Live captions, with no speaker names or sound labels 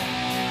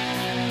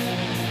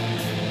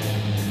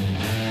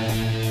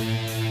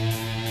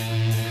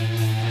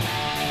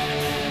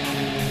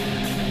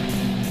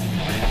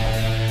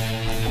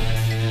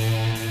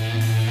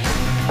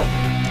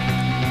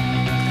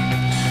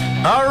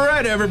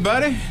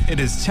everybody. It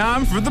is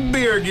time for the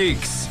Beer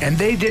Geeks. And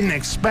they didn't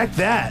expect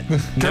that.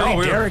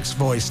 Dirty Derek's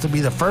voice to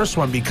be the first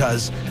one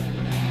because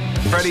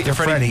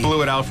Freddie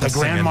blew it out for the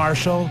Grand singing.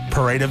 Marshal,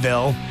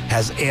 Paradeville,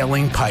 has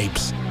ailing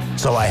pipes.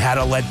 So I had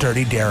to let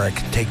Dirty Derek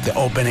take the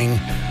opening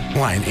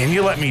line. And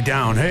you let me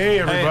down. Hey,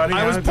 everybody.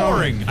 I was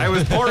pouring. I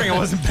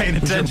wasn't paying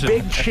It was attention. a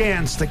big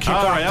chance to kick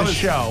off the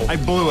show. I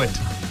blew it.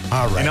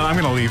 All right. You know, I'm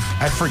going to leave.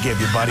 I forgive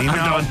you, buddy.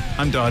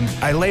 I'm done.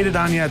 I laid it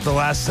on you at the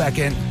last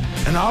second.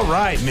 And all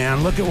right,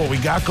 man, look at what we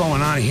got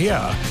going on here.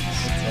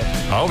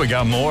 Oh, we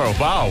got more.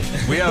 Wow.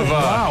 We have...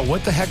 wow,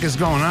 what the heck is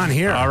going on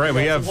here? All right,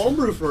 we have...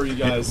 homebrew for you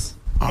guys.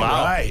 All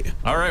right.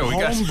 All right, we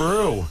got...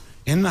 Homebrew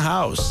in the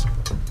house.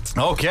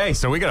 Okay,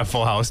 so we got a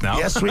full house now.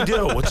 Yes, we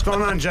do. What's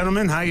going on,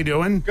 gentlemen? How you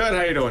doing? Good,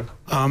 how you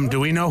doing? Do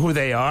we know who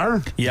they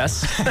are?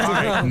 Yes. All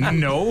right.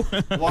 No.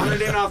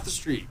 Wandered in off the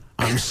street.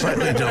 I'm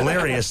slightly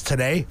delirious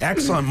today.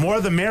 Excellent. More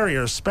the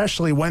merrier,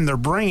 especially when they're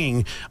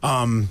bringing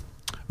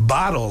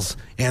bottles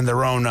and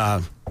their own,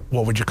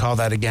 what would you call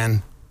that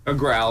again? A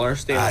growler,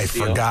 stainless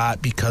steel. I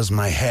forgot because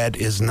my head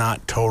is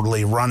not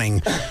totally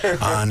running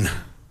on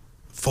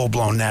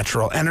full-blown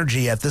natural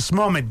energy at this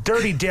moment.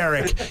 Dirty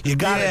Derek, you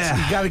got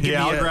to give me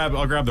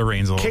I'll grab the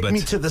reins a little kick bit.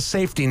 me to the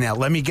safety net.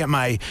 Let me get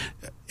my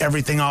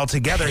everything all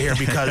together here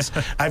because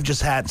I've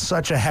just had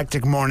such a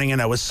hectic morning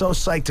and I was so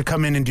psyched to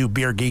come in and do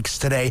Beer Geeks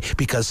today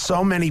because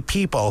so many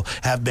people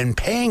have been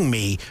paying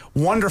me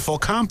wonderful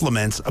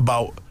compliments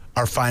about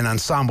our fine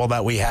ensemble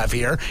that we have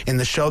here in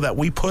the show that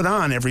we put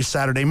on every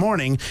Saturday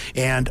morning.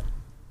 And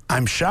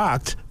I'm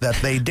shocked that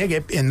they dig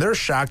it, and they're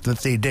shocked that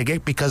they dig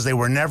it because they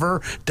were never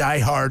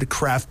diehard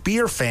craft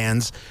beer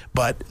fans,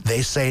 but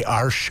they say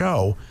our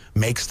show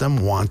makes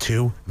them want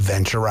to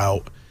venture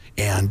out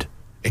and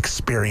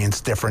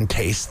experience different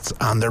tastes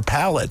on their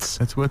palates.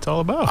 That's what it's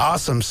all about.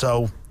 Awesome.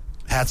 So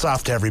hats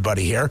off to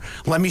everybody here.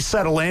 Let me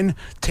settle in,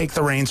 take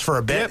the reins for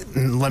a bit,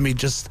 and let me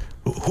just...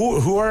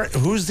 Who are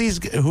these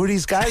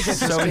guys?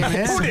 So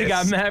we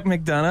got Matt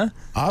McDonough.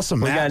 Awesome,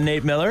 We Matt. got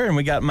Nate Miller, and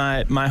we got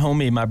my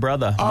homie, my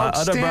brother, my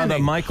other brother,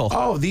 Outstanding. Michael.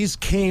 Oh, these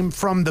came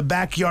from the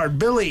Backyard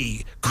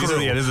Billy crew.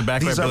 This is the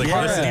Backyard These are Billy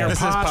part crew. of your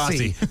This is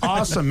posse.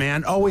 Awesome,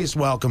 man. Always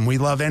welcome. We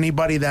love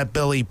anybody that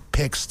Billy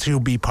picks to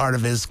be part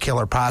of his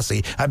killer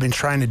posse. I've been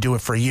trying to do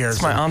it for years.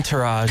 It's my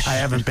entourage. I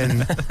haven't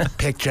been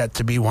picked yet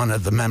to be one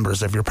of the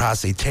members of your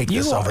posse. Take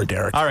this over,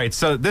 Derek. All right,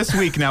 so this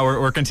week now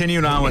we're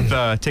continuing on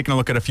with taking a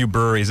look at a few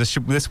breweries.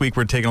 This week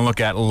we're taking a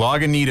look at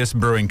Lagunitas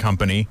Brewing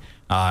Company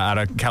out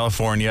of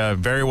California,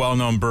 very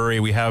well-known brewery.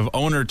 We have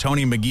owner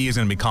Tony McGee is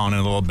going to be calling in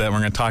a little bit. We're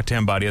going to talk to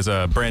him about. He has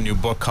a brand new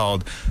book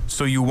called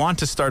 "So You Want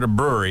to Start a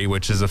Brewery,"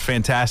 which is a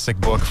fantastic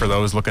book for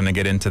those looking to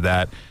get into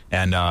that.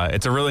 And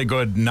it's a really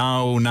good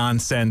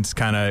no-nonsense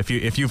kind of.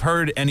 If you've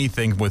heard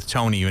anything with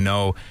Tony, you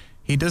know.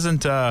 He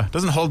doesn't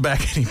hold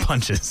back any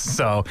punches.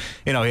 So,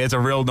 you know, he has a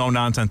real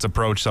no-nonsense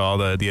approach to all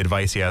the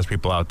advice he has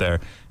people out there.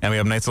 And we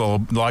have a nice little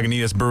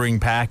Lagunitas brewing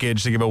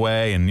package to give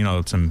away and, you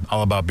know, some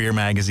All About Beer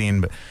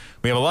magazine. But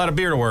we have a lot of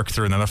beer to work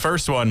through. Now, the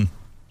first one,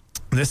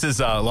 this is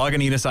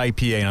Lagunitas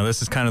IPA. Now,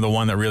 this is kind of the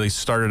one that really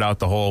started out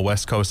the whole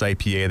West Coast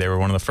IPA. They were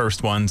one of the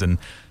first ones and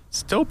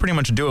still pretty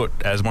much do it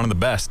as one of the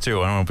best,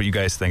 too. I don't know what you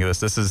guys think of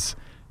this. This is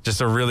just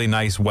a really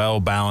nice,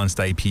 well-balanced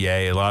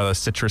IPA. A lot of the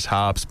citrus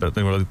hops, but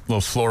there were little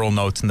floral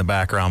notes in the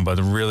background, but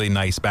a really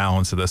nice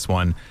balance to this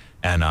one.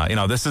 And, you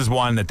know, this is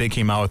one that they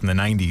came out with in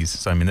the 90s.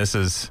 So, I mean, this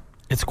is...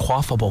 It's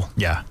quaffable.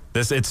 Yeah.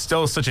 It's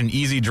still such an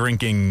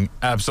easy-drinking,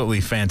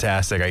 absolutely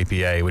fantastic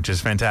IPA, which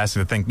is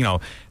fantastic to think, you know,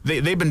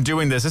 they've been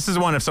doing this. This is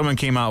one if someone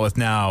came out with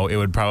now, it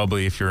would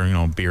probably, if you're, you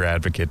know, beer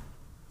advocate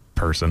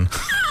person,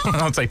 I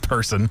don't say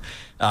person,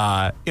 you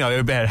know, it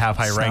would have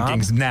high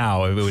rankings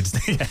now. It would,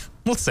 yeah,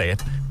 we'll say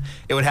it.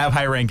 It would have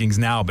high rankings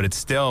now, but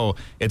it's one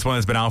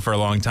that's been out for a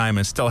long time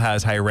and still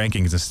has high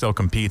rankings and still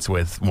competes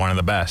with one of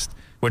the best,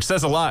 which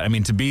says a lot. I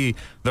mean, to be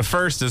the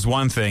first is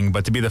one thing,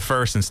 but to be the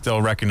first and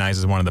still recognized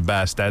as one of the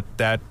best,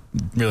 that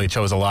really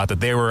shows a lot that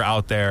they were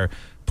out there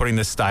putting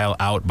this style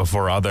out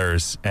before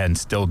others and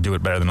still do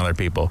it better than other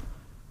people.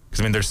 Because,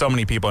 I mean, there's so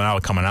many people now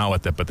coming out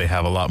with it, but they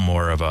have a lot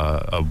more of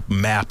a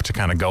map to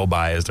kind of go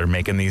by as they're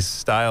making these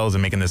styles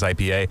and making this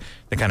IPA.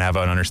 They kind of have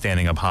an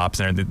understanding of hops.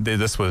 And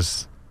this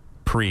was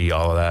pre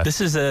all of that.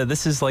 This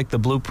is like the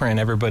blueprint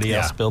everybody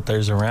else built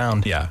theirs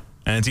around. Yeah,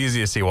 and it's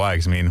easy to see why.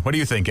 Because, I mean, what do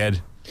you think,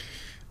 Ed?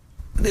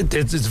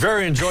 It's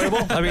very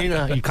enjoyable. I mean,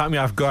 you caught me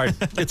off guard.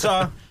 It's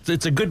a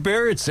good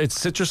beer. It's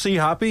citrusy,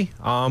 hoppy.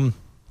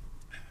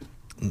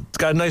 It's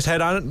got a nice head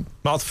on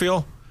it,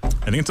 mouthfeel. I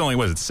think it's only,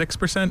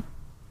 6%?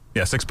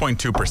 Yeah,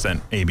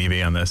 6.2%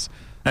 ABV on this.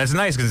 And it's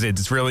nice because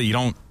it's really, you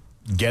don't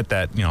get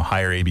that, you know,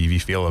 higher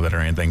ABV feel of it or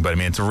anything. But, I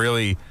mean, it's a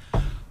really...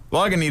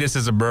 Lagunitas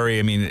is a brewery,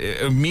 I mean,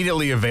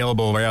 immediately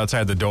available right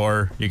outside the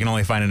door. You can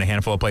only find it in a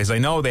handful of places. I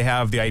know they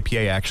have the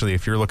IPA, actually,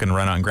 if you're looking to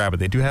run out and grab it.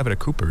 They do have it at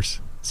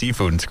Cooper's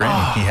Seafood in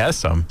Scranton. He has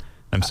some.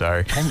 I'm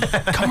sorry.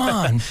 Come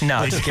on.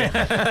 No, just kidding.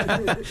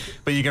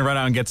 But you can run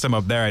out and get some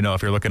up there, I know,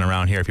 if you're looking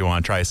around here, if you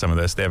want to try some of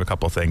this. They have a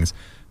couple things.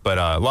 But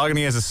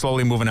Lagunitas is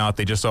slowly moving out.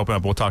 They just opened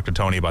up. We'll talk to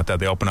Tony about that.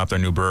 They opened up their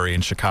new brewery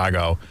in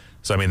Chicago.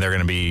 So, I mean, they're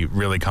going to be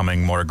really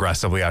coming more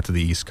aggressively out to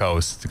the East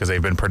Coast because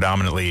they've been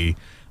predominantly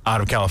out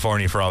of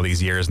California for all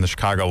these years. And the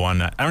Chicago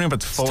one, I don't know if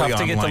it's fully tough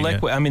to get the online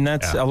liquid. yet. I mean,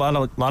 that's a lot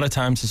of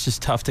times it's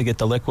just tough to get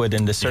the liquid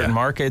into certain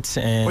markets,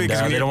 and Well, 'cause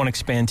when they you're- don't want to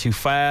expand too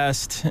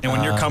fast. And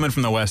when you're coming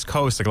from the West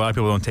Coast, like a lot of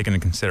people don't take into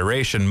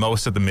consideration,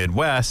 most of the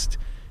Midwest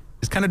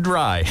is kind of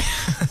dry.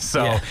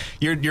 So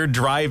you're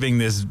driving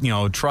this,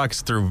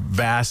 trucks through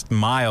vast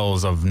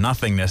miles of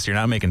nothingness. You're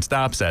not making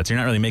stop sets. You're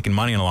not really making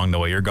money along the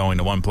way. You're going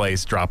to one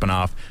place, dropping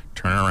off,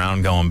 turning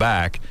around, going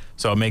back.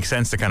 So it makes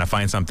sense to kind of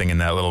find something in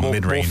that little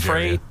mid-range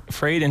area.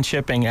 Freight and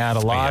shipping add a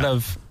lot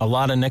of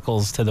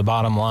nickels to the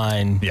bottom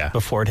line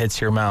before it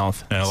hits your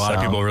mouth. And a lot of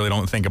people really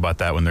don't think about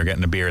that when they're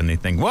getting a beer and they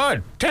think,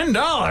 what,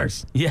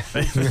 $10? Yeah.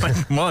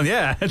 Well,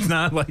 yeah, it's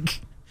not like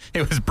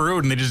it was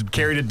brewed and they just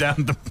carried it down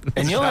the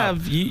And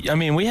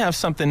we have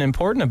something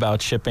important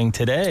about shipping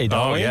today,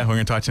 don't we? Oh, yeah, we're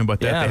going to talk to them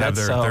about that. Yeah, they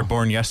have they're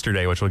born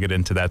yesterday, which we'll get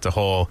into. That's a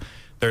whole,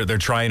 they're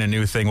trying a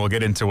new thing. We'll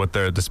get into what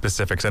the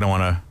specifics. I don't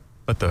want to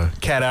let the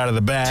cat out of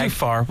the bag. Too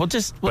far. We'll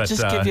just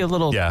give you a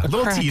little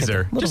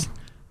teaser.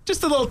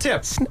 Just a little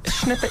tip.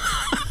 Snippet.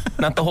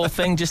 Not the whole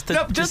thing, just a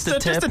tip. Just a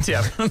tip.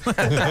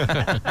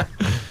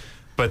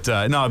 But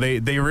no, they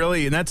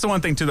really, and that's the one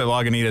thing too that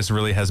Lagunitas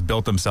really has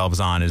built themselves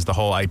on is the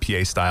whole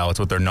IPA style. It's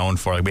what they're known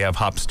for. Like we have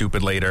Hop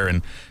Stupid later,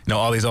 and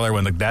all these other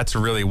ones. Like that's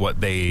really what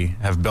they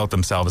have built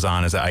themselves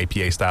on is the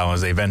IPA style. And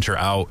as they venture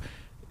out,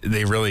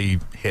 they really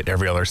hit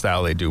every other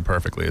style they do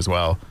perfectly as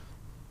well.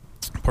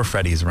 Poor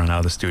Freddie's run out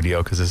of the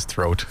studio because his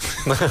throat.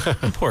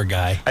 Poor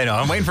guy. I know.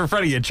 I'm waiting for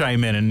Freddie to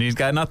chime in, and he's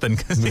got nothing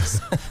because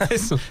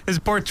his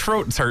poor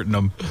throat's hurting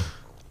him.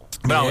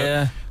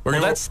 But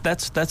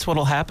that's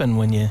what'll happen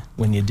when you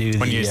do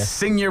when you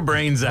sing your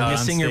brains out. When you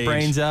sing your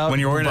brains out. When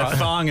you're wearing a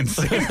thong and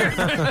singing.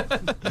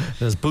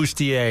 There's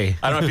bustier.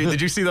 I don't know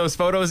did you see those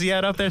photos he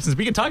had up there? Since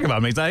we can talk about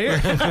him, he's not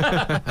here.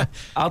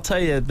 I'll tell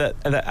you that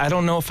I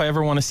don't know if I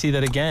ever want to see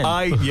that again.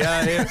 I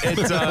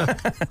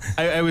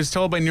was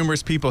told by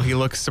numerous people he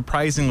looks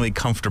surprisingly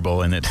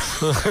comfortable in it.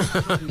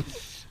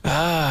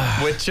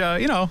 Which,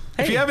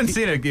 if you haven't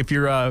seen it, if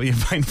you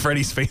find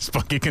Freddie's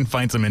Facebook, you can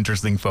find some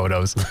interesting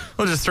photos.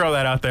 We'll just throw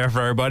that out there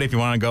for everybody. If you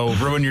want to go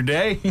ruin your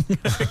day,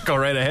 go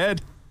right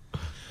ahead.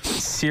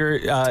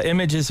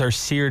 Images are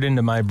seared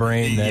into my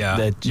brain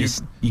that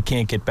just you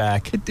can't get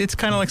back. It's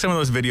kind of like some of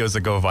those videos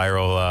that go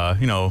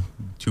viral,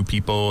 two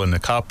people in a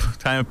cup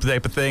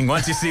type of thing.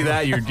 Once you see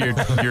that, your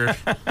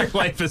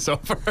life is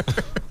over.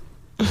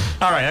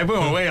 All right, I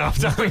went way off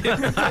topic.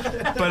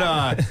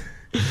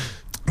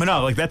 But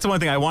no, like that's the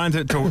one thing I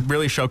wanted to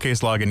really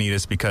showcase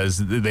Lagunitas because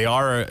they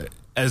are,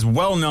 as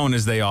well known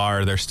as they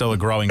are, they're still a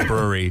growing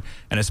brewery,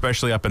 and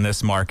especially up in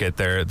this market,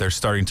 they're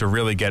starting to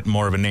really get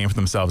more of a name for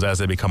themselves as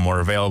they become more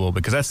available.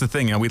 Because that's the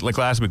thing, like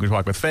last week we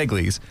talked with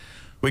Fegley's,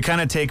 we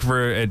kind of take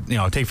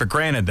for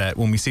granted that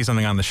when we see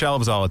something on the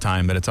shelves all the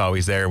time that it's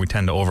always there. We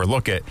tend to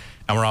overlook it,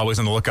 and we're always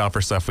on the lookout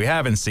for stuff we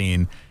haven't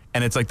seen.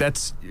 And it's like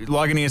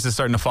Lagunitas is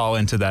starting to fall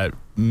into that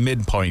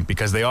midpoint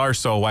because they are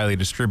so widely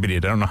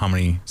distributed. I don't know how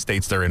many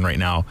states they're in right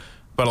now,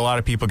 but a lot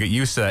of people get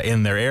used to that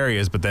in their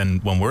areas. But then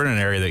when we're in an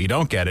area that you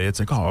don't get it,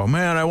 it's like, oh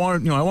man, I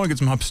want to get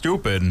some Hop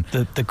Stupid. And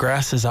the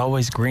grass is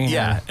always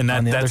greener. And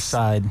on the other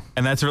side.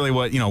 And that's really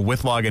what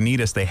with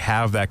Lagunitas, they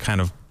have that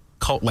kind of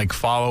cult-like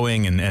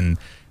following, and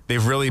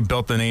they've really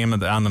built the name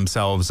on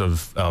themselves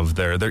of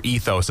their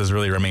ethos has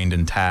really remained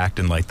intact.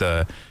 And like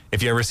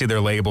if you ever see their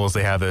labels,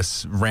 they have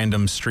this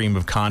random stream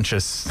of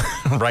conscious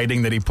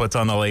writing that he puts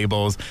on the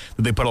labels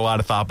that they put a lot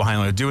of thought behind.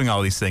 They're doing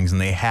all these things,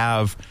 and they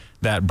have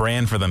that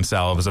brand for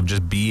themselves of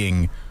just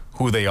being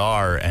who they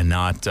are and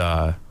not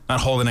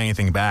holding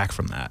anything back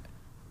from that.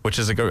 Which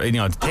is it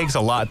takes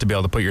a lot to be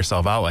able to put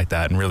yourself out like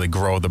that and really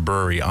grow the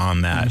brewery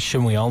on that.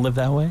 Shouldn't we all live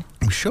that way?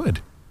 We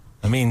should.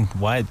 I mean,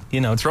 why?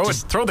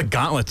 Throw the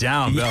gauntlet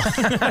down, Bill.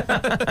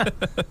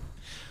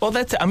 Well,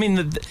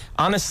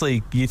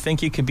 honestly, you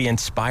think you could be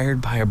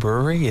inspired by a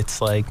brewery? It's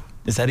like,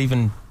 is that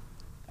even?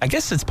 I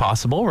guess it's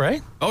possible,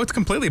 right? Oh, it's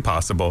completely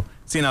possible.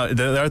 See, the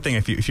other thing,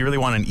 if you really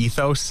want an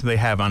ethos, they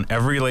have on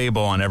every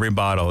label, on every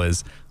bottle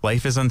is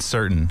life is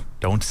uncertain.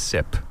 Don't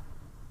sip.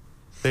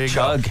 There you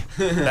Chug.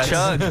 go.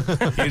 Chug.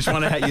 You just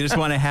want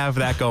to have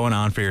that going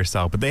on for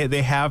yourself. But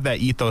they have that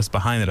ethos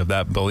behind it of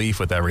that belief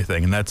with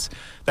everything, and that's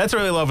what I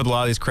really love with a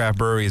lot of these craft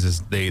breweries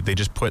is they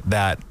just put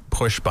that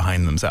push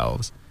behind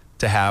themselves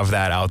to have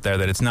that out there.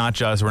 That it's not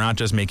just we're not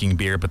just making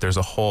beer, but there's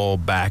a whole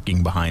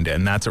backing behind it,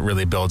 and that's what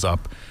really builds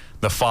up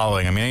the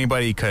following. I mean,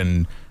 anybody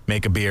can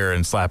make a beer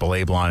and slap a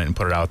label on it and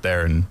put it out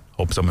there and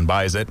hope someone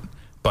buys it.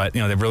 But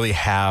they really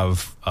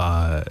have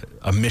a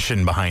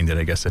mission behind it,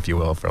 I guess, if you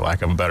will, for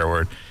lack of a better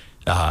word.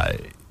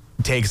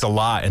 Takes a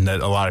lot, and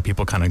that a lot of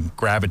people kind of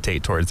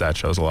gravitate towards that.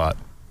 Shows a lot.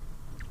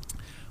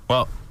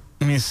 Well,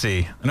 let me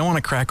see. I don't want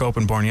to crack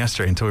open Born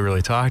Yesterday until we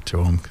really talk to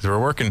them because we're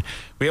working.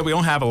 We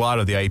don't have a lot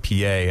of the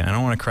IPA, and I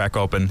don't want to crack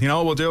open. You know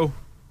what we'll do?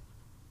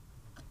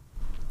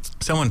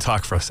 Someone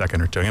talk for a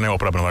second or two. I'm gonna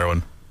open up another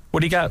one. What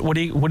do you got? What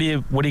are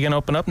you gonna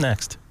open up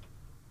next?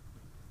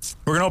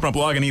 We're gonna open up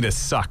Lagunitas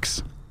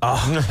Sucks.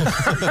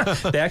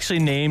 They actually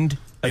named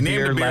They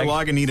named the beer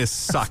Lagunitas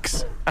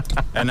Sucks.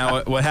 And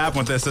now what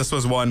happened with this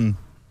was one,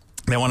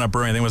 they wound up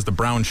brewing, I think it was the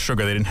brown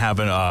sugar. They didn't have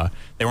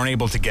they weren't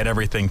able to get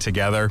everything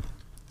together.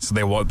 So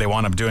they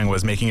wound up doing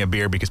was making a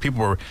beer because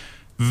people were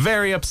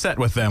very upset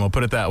with them, we'll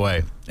put it that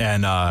way.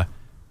 And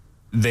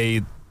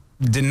they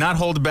did not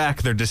hold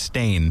back their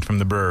disdain from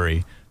the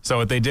brewery. So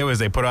what they did was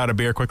they put out a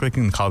beer quickly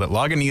and called it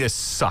Lagunitas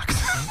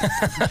Sucks.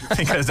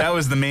 Because that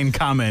was the main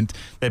comment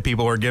that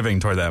people were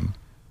giving toward them.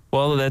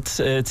 Well,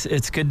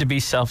 it's good to be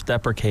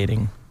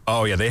self-deprecating.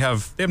 Oh yeah, they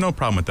have no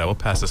problem with that. We'll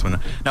pass this one.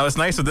 Now it's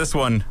nice with this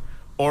one,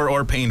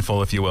 or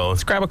painful, if you will.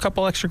 Let's grab a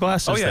couple extra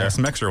glasses. Oh yeah, there.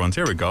 Some extra ones.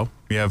 Here we go.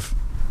 We have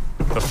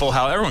the full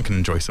house. Everyone can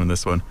enjoy some of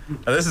this one.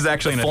 Now, this is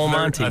actually in a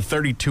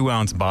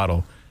 32-ounce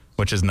bottle,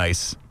 which is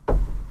nice.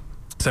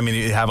 So I mean,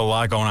 you have a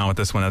lot going on with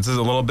this one. This is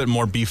a little bit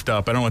more beefed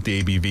up. I don't know what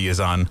the ABV is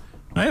on.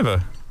 I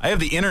have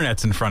the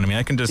internets in front of me.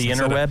 I can just the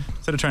interweb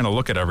instead of trying to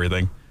look at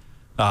everything.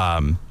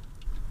 There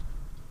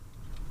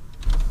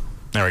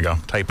we go,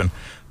 typing.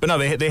 But no,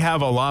 they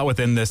have a lot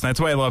within this. And that's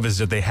what I love is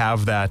that they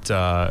have that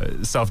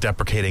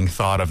self-deprecating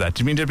thought of that.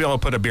 You mean to be able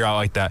to put a beer out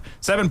like that?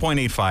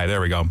 7.85,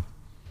 there we go.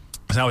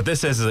 So now what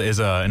this is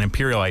an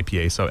Imperial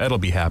IPA, so Ed'll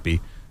be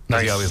happy.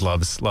 Nice. He always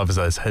loves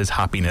his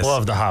hoppiness.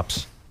 Love the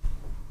hops.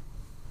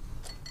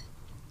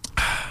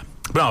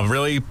 But no,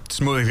 really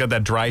smooth. He's got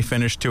that dry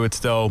finish to it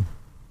still.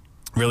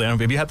 Really,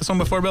 have you had this one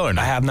before, Bill, or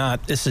not? I have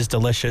not. This is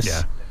delicious.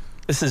 Yeah.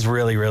 This is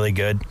really, really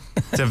good.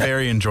 It's a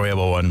very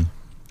enjoyable one.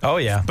 Oh,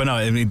 yeah. But no,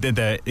 I mean,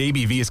 the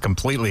ABV is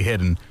completely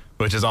hidden,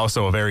 which is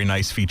also a very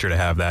nice feature to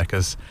have that,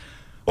 because,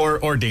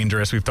 or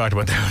dangerous. We've talked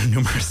about that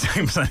numerous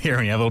times on here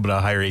when you have a little bit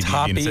of higher ABV.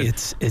 Hoppy,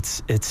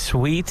 it's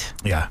sweet.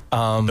 Yeah.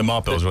 The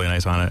malt bill is really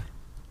nice on it.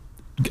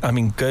 I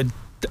mean, good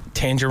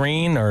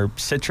tangerine or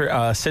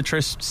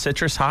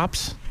citrus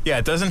hops. Yeah,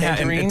 it doesn't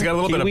have, and it's got a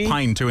little bit of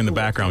pine too in the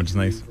background, which is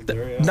nice.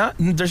 I'm not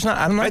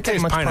I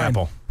taste much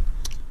pineapple.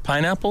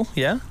 Pineapple,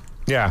 yeah.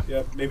 Yeah.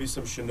 Yeah, maybe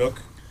some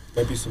Chinook.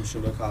 Might be some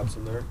Chinook hops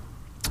in there.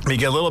 You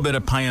get a little bit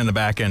of pine in the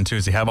back end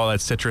too, so you have all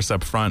that citrus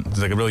up front. It's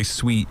like a really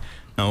sweet,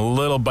 and a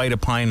little bite of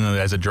pine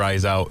as it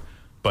dries out.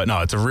 But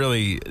no,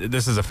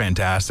 this is a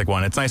fantastic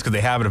one. It's nice because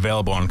they have it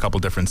available in a couple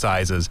different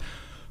sizes.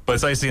 But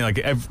it's nice seeing, like,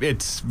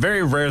 it's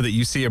very rare that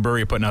you see a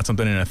brewery putting out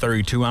something in a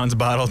 32-ounce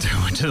bottle too,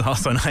 which is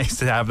also nice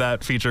to have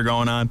that feature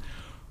going on.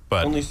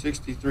 But only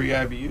 63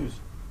 IBUs.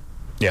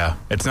 Yeah,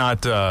 it's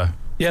not.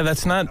 Yeah,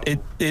 that's not it.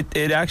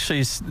 It actually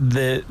is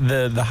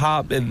the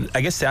hop.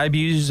 I guess the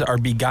IBUs are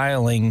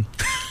beguiling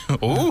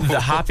the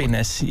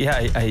hoppiness.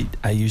 Yeah,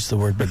 I use the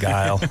word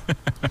beguile.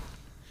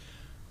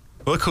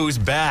 Look who's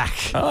back!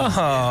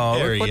 Oh,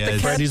 there look what he the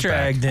is. cat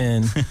dragged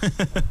in.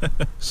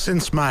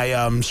 Since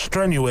my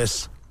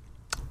strenuous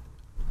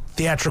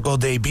theatrical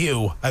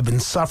debut, I've been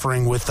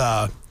suffering with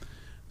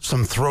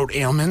some throat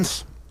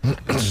ailments.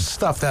 It's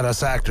stuff that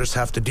us actors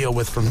have to deal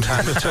with from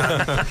time to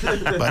time.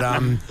 But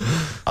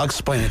I'll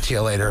explain it to you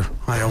later.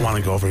 I don't want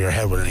to go over your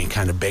head with any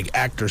kind of big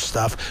actor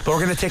stuff. But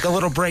we're going to take a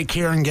little break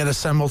here and get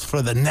assembled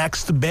for the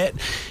next bit.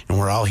 And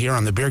we're all here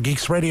on the Beer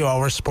Geeks Radio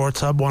Hour,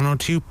 Sports Hub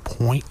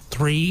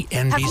 102.3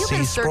 NBC Have you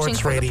been searching Sports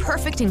for Radio. the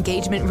perfect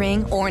engagement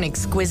ring or an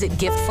exquisite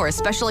gift for a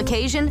special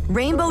occasion?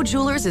 Rainbow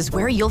Jewelers is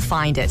where you'll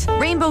find it.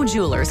 Rainbow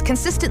Jewelers,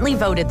 consistently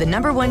voted the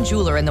 #1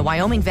 jeweler in the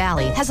Wyoming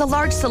Valley, has a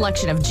large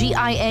selection of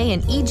GIA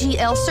and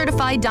EGL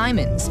certified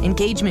diamonds,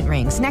 engagement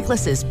rings,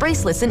 necklaces,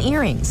 bracelets, and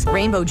earrings.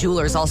 Rainbow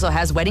Jewelers also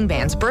has wedding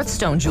bands,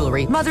 birthstone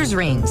jewelry, mother's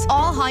rings,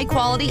 all high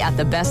quality at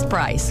the best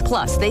price.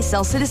 Plus, they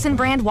sell Citizen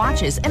brand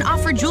watches and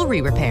offer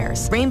jewelry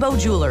repairs. Rainbow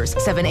Jewelers,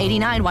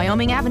 789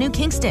 Wyoming Avenue,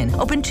 Kingston.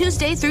 Open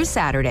Tuesday through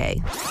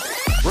Saturday.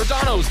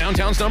 Rodano's,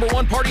 downtown's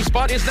 #1 party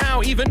spot, is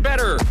now even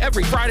better.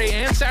 Every Friday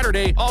and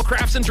Saturday, all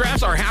crafts and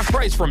drafts are half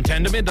price from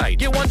 10 to midnight.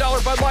 Get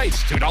 $1 Bud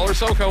Lights, $2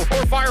 SoCo,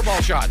 or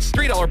Fireball shots,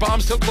 $3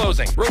 bombs till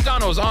closing.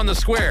 Rodano's on the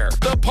square.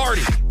 The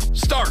party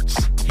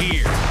starts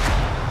here.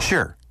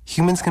 Sure,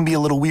 humans can be a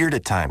little weird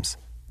at times,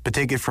 but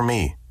take it from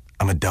me,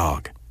 I'm a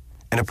dog.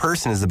 And a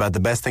person is about the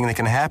best thing that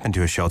can happen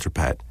to a shelter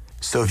pet.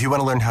 So if you want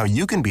to learn how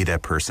you can be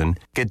that person,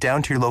 get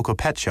down to your local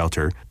pet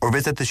shelter or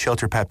visit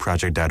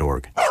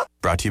theshelterpetproject.org.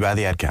 Brought to you by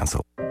the Ad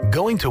Council.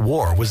 Going to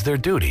war was their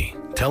duty.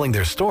 Telling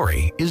their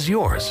story is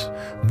yours.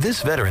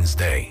 This Veterans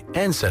Day,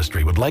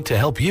 Ancestry would like to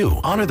help you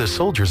honor the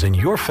soldiers in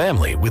your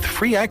family with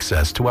free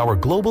access to our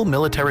global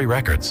military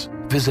records.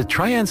 Visit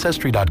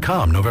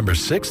tryancestry.com November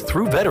 6th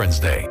through Veterans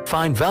Day.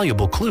 Find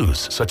valuable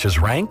clues such as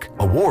rank,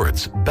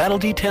 awards, battle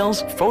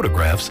details,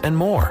 photographs, and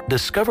more.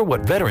 Discover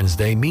what Veterans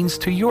Day means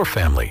to your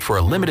family for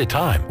a limited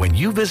time when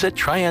you visit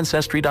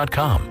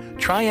tryancestry.com.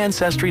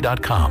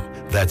 Tryancestry.com.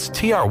 That's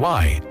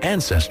TRY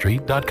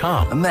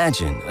Ancestry.com.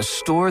 Imagine a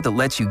store that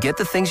lets you get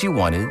the things you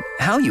wanted,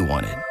 how you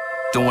wanted.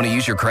 Don't want to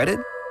use your credit?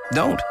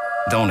 Don't.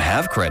 Don't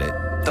have credit?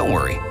 Don't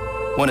worry.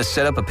 Want to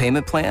set up a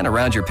payment plan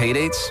around your pay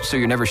dates so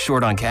you're never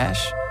short on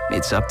cash?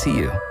 It's up to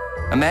you.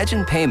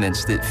 Imagine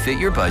payments that fit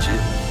your budget,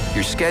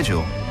 your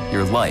schedule,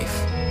 your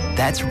life.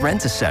 That's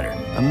Rent-A-Center.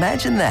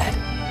 Imagine that.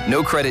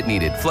 No credit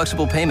needed.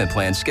 Flexible payment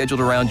plans scheduled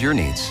around your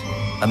needs.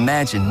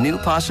 Imagine new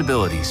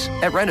possibilities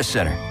at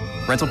Rent-A-Center.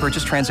 Rental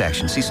purchase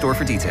transaction. See store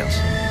for details.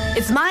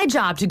 It's my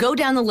job to go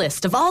down the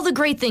list of all the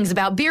great things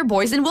about Beer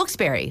Boys in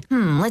Wilkes-Barre.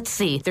 Let's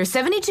see. There's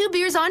 72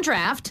 beers on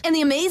draft and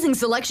the amazing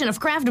selection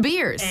of craft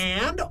beers.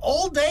 And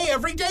all-day,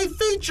 everyday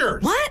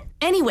features. What?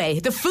 Anyway,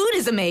 the food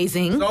is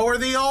amazing. So are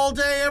the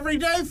all-day,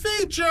 everyday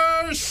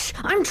features. Shh,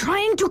 I'm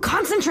trying to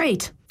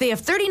concentrate. They have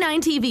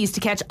 39 TVs to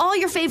catch all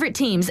your favorite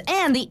teams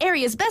and the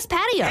area's best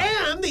patio.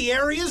 And the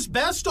area's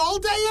best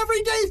all-day,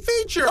 everyday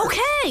features.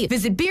 Okay,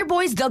 visit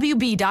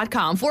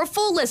beerboyswb.com for a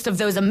full list of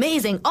those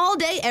amazing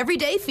all-day,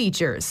 everyday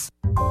features.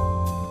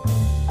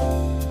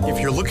 If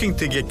you're looking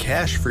to get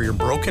cash for your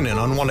broken and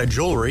unwanted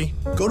jewelry,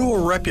 go to a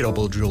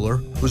reputable jeweler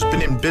who's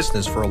been in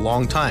business for a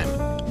long time,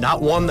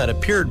 not one that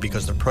appeared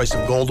because the price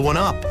of gold went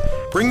up.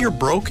 Bring your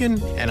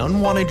broken and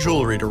unwanted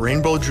jewelry to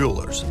Rainbow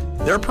Jewelers.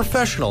 They're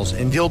professionals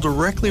and deal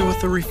directly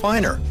with the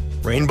refiner.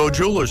 Rainbow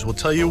Jewelers will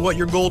tell you what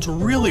your gold's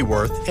really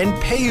worth and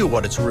pay you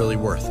what it's really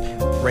worth.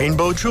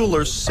 Rainbow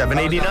Jewelers,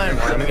 789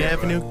 Wyoming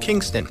Avenue,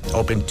 Kingston.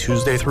 Open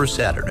Tuesday through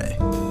Saturday.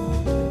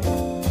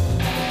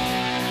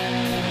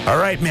 All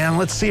right, man,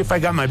 let's see if I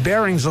got my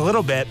bearings a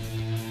little bit.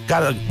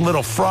 Got a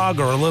little frog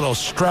or a little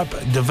strep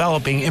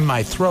developing in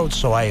my throat,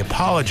 so I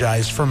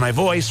apologize for my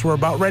voice. We're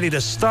about ready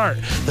to start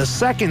the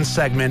second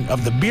segment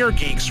of the Beer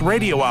Geeks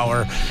Radio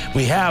Hour.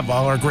 We have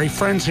all our great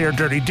friends here,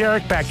 Dirty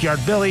Derek, Backyard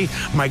Billy,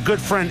 my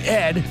good friend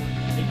Ed.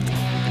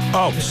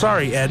 Oh,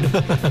 sorry, Ed.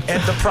 Ed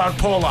the Proud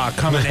Polak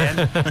coming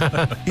in.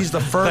 He's the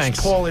first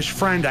Polish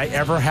friend I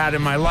ever had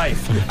in my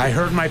life. I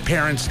heard my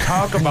parents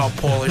talk about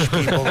Polish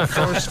people the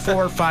first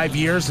 4 or 5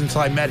 years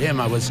until I met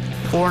him. I was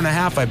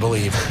 4.5, I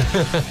believe.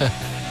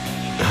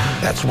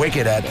 That's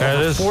wicked, Ed.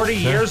 Over 40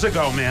 years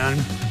ago, man.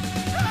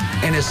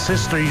 And his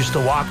sister used to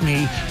walk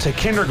me to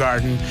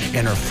kindergarten,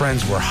 and her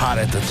friends were hot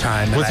at the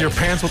time. With your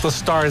pants with the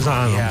stars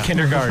on them.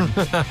 Kindergarten.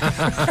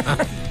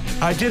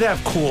 I did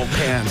have cool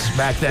pants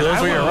back then.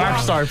 Those were your rock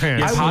star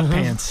pants. Hot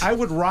pants. I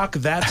would rock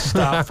that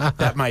stuff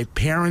that my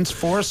parents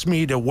forced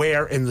me to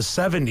wear in the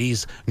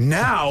 70s,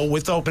 now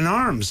with open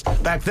arms.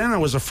 Back then I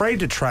was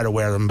afraid to try to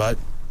wear them, but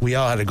we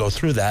all had to go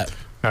through that.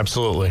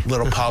 Absolutely.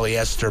 Little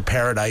polyester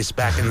paradise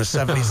back in the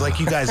 70s. Like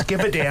you guys give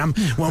a damn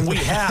when we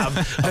have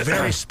a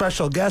very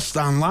special guest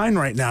online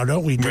right now,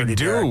 don't we, Dirty We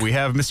do. Derek? We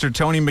have Mr.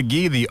 Tony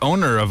McGee, the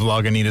owner of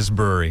Lagunitas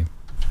Brewery.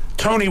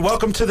 Tony,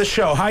 welcome to the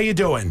show. How you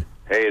doing?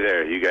 Hey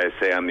there, you guys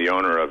say I'm the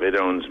owner of It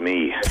Owns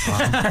Me.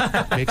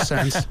 Makes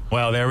sense.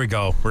 Well, there we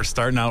go. We're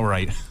starting out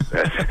right.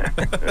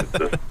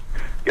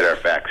 Get our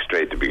facts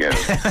straight to begin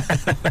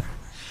with.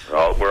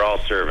 We're all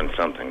serving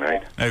something,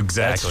 right?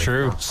 Exactly. That's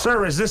true.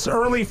 Sir, is this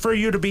early for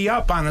you to be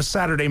up on a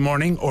Saturday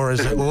morning, or is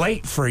it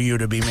late for you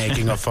to be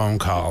making a phone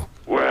call?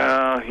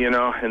 Well,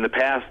 in the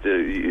past,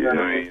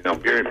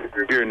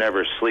 beer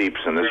never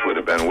sleeps, and this would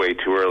have been way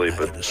too early.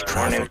 But this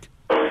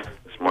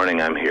morning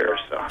I'm here,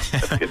 so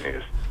that's good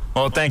news.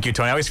 Well, thank you,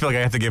 Tony. I always feel like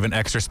I have to give an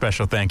extra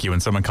special thank you when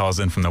someone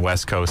calls in from the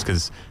West Coast,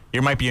 because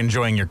you might be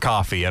enjoying your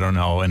coffee. I don't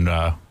know, and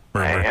I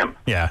am.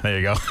 Yeah, there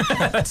you go.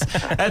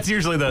 that's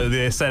usually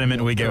the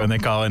sentiment we get when they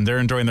call in. They're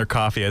enjoying their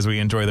coffee as we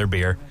enjoy their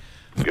beer.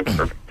 Good,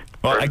 perfect.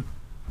 Well,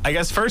 I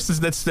guess first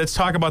let's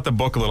talk about the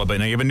book a little bit.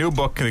 Now, you have a new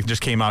book that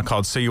just came out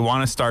called "So You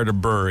Want to Start a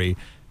Brewery,"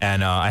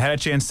 and I had a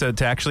chance to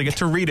actually get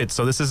to read it.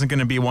 So this isn't going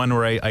to be one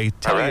where I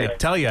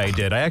tell you I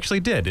did. I actually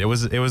did. It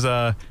was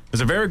a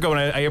very good one.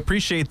 I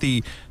appreciate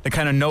the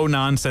kind of no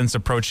nonsense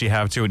approach you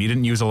have to it. You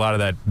didn't use a lot of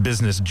that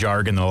business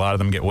jargon that a lot of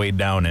them get weighed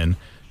down in,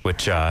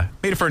 which made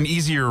it for an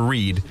easier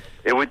read.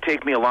 It would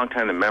take me a long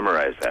time to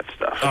memorize that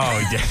stuff. Oh,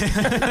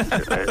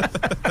 yeah.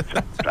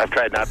 I've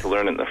tried not to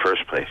learn it in the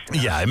first place.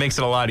 Yeah, it makes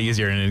it a lot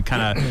easier, and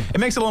it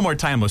makes it a little more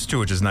timeless too,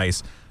 which is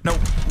nice. Now,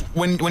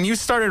 when you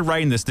started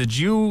writing this, did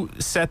you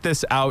set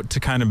this out to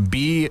kind of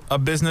be a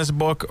business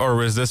book, or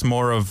was this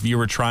more of you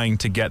were trying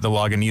to get the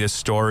Lagunitas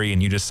story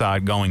and you just saw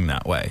it going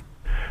that way?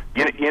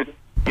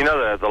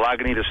 The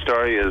Lagunitas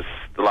story is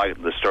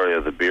the story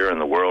of the beer in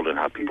the world and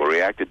how people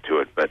reacted to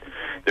it. But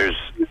there's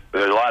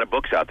a lot of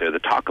books out there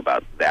that talk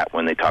about that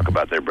when they talk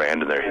about their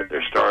brand and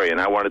their story.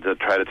 And I wanted to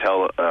try to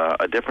tell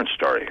a different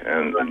story,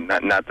 and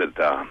not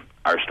that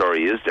our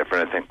story is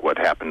different. I think what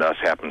happened to us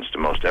happens to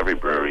most every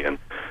brewery.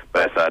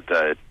 But I thought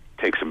it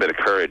takes a bit of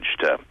courage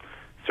to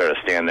sort of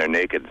stand there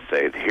naked and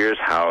say, "Here's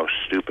how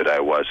stupid I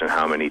was, and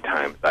how many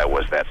times I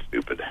was that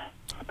stupid."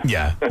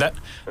 Yeah, that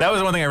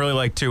was one thing I really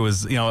liked too.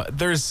 Was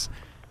there's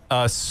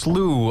a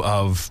slew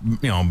of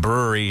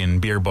brewery and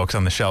beer books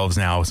on the shelves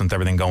now since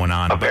everything going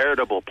on. A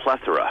veritable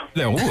plethora.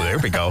 Oh, there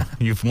we go.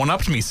 You've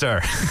one-upped me, sir.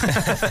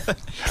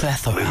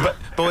 Plethora.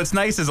 But what's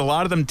nice is a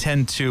lot of them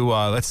tend to,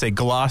 let's say,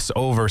 gloss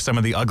over some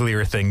of the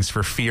uglier things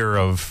for fear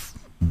of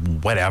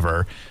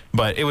whatever.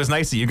 But it was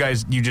nice that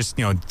you just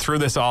threw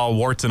this all,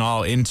 warts and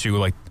all, into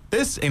like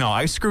this.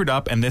 I screwed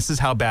up, and this is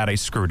how bad I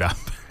screwed up.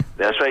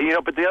 That's right.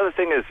 But the other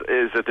thing is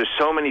that there's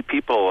so many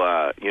people.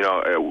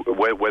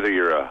 Whether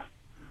you're a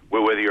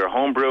whether you're a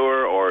home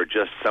brewer or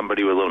just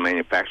somebody with a little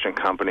manufacturing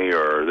company,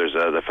 or there's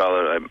the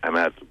fellow I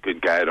met, a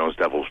good guy that owns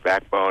Devil's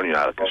Backbone, you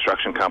know, a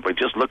construction company,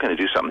 just looking to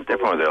do something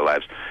different with their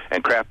lives.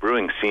 And craft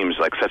brewing seems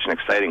like such an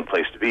exciting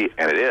place to be,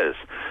 and it is.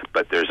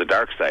 But there's a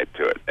dark side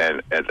to it,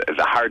 and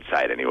the hard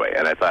side anyway.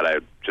 And I thought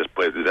I'd just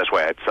put it, that's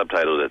why I had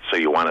subtitled it, So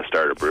You Want to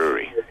Start a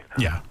Brewery.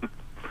 Yeah.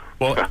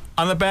 Well,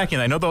 on the back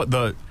end, I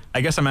know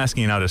I guess I'm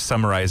asking you now to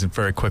summarize it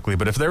very quickly,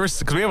 but if there was,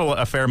 because we have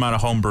a fair amount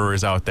of home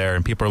brewers out there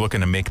and people are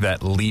looking to make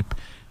that leap,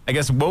 I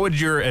guess what would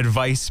your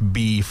advice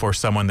be for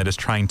someone that is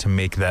trying to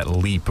make that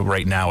leap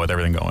right now with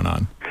everything going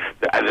on?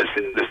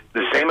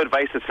 The same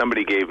advice that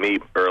somebody gave me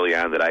early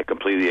on that I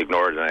completely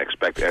ignored, and I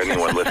expect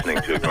anyone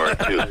listening to ignore it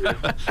too,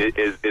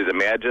 is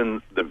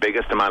imagine the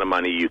biggest amount of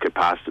money this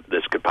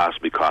could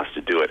possibly cost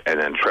to do it, and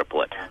then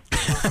triple it.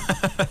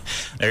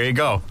 There you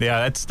go.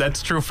 Yeah,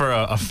 that's true for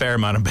a fair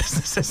amount of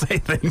businesses, I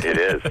think. It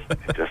is.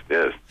 It just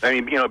is. I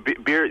mean,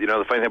 beer.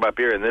 The funny thing about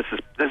beer, and this is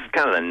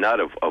kind of the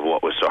nut of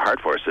what was so hard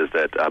for us, is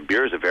that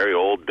beer is a very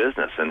old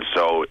business, and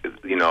so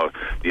the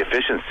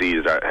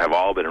efficiencies have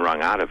all been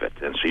wrung out of it,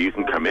 and so you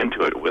can come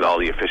into it with all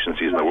the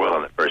efficiencies in the world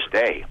on the first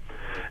day.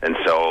 And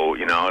so,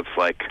 it's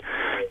like,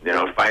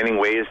 finding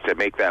ways to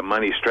make that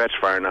money stretch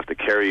far enough to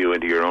carry you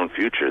into your own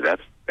future.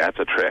 That's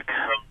a trick.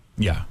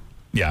 Yeah.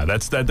 Yeah, I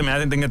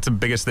think that's the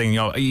biggest thing.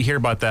 You hear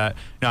about that.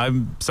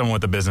 I'm someone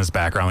with a business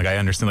background. Like, I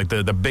understand,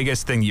 like, the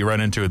biggest thing you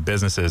run into with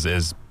businesses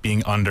is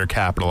being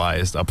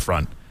undercapitalized up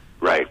front.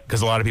 Right.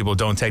 Because a lot of people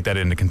don't take that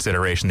into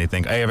consideration. They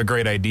think, I have a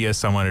great idea.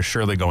 Someone is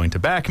surely going to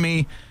back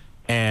me.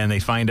 And they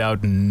find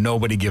out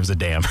nobody gives a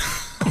damn.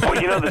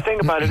 Well, the thing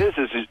about it is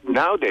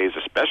nowadays,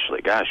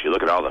 especially, gosh, you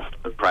look at all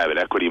the private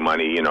equity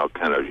money,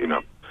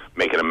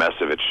 making a mess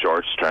of its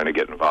shorts, trying to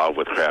get involved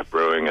with craft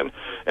brewing,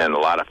 and a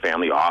lot of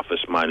family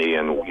office money,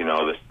 and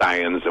the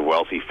scions of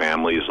wealthy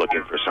families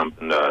looking for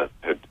something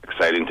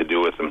exciting to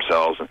do with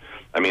themselves.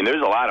 I mean,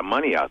 there's a lot of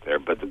money out there,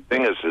 but the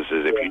thing is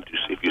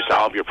if you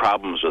solve your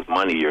problems with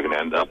money, you're going to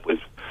end up with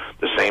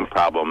the same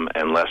problem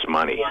and less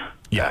money.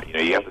 Yeah.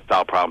 You have to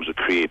solve problems with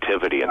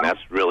creativity, and that's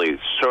really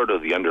sort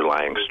of the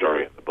underlying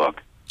story of the book.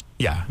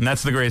 Yeah, and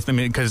that's the greatest thing,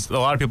 because a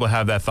lot of people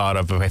have that thought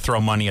of, if I throw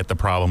money at the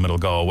problem, it'll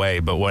go away.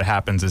 But what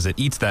happens is it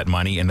eats that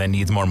money and then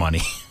needs more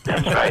money.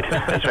 That's right.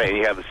 That's right. And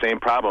you have the same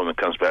problem. It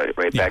comes back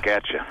back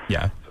at you.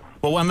 Yeah.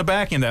 Well, on the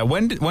back end of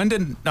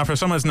that, now for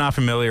someone that's not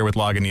familiar with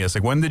Lagunitas,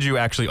 like, when did you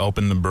actually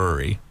open the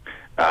brewery?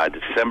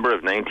 December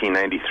of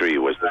 1993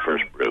 was the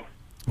first brew.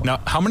 Now,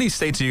 how many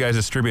states are you guys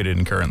distributed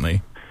in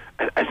currently?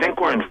 I think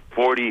we're in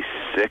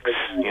 46.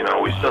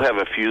 We still have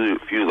a few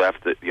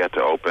left that yet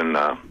to open,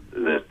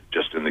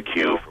 just in the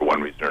queue for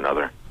one reason or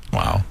another.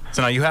 Wow.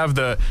 So now you have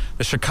the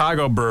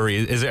Chicago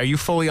brewery. Are you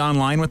fully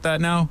online with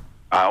that now?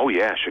 Oh,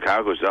 yeah.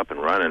 Chicago's up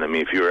and running. I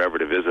mean, if you were ever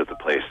to visit the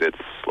place, it's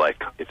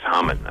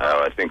humming.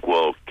 I think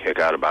we'll kick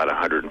out about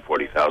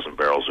 140,000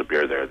 barrels of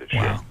beer there this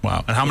year.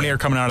 Wow. And how many are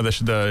coming out of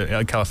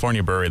the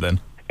California brewery then?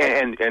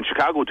 And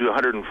Chicago will do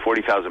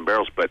 140,000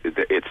 barrels, but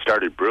it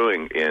started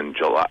brewing in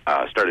July,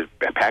 started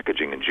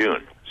packaging in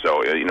June.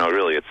 So,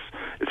 really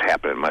it's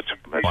happening much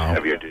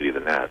heavier duty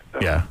than that.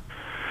 So. Yeah.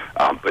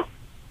 But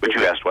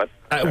you asked what?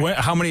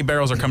 How many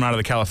barrels are coming out of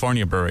the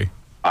California brewery?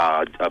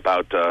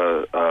 About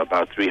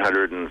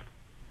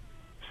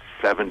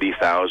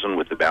 370,000,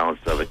 with the balance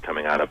of it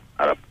coming out of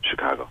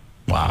Chicago.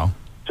 Wow.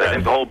 So I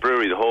think the whole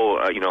brewery,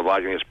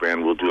 Lagunitas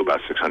brand will do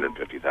about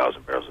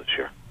 650,000 barrels this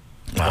year.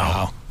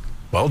 Wow.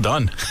 Well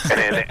done.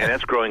 and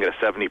that's growing at a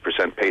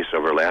 70% pace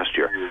over last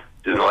year.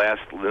 In the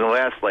last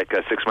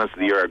 6 months of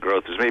the year, our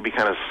growth is maybe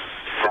kind of,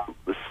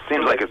 it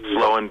seems like it's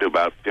slowing to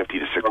about 50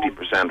 to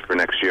 60% for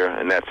next year,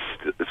 and it's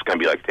going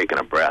to be like taking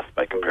a breath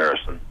by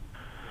comparison.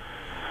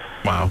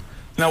 Wow.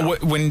 Now,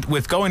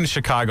 with going to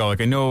Chicago,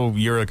 like, I know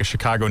you're like a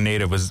Chicago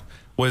native. Was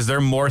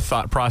there more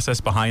thought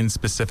process behind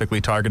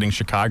specifically targeting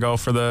Chicago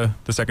for the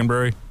second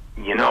brewery?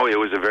 It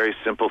was a very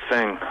simple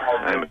thing.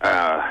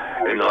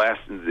 In the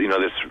last,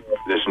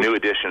 this new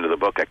edition of the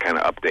book, I kind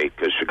of update,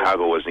 because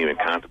Chicago wasn't even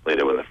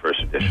contemplated when the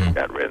first edition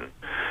got written.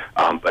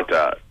 But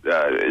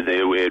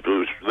it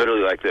was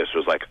literally like this. It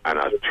was like on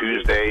a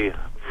Tuesday,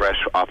 fresh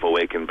off a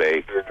wake and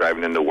bake,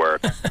 driving into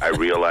work, I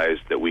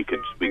realized that we could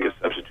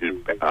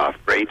substitute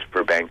freight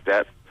for bank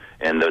debt,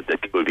 and that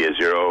it would be a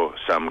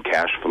zero-sum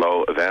cash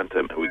flow event,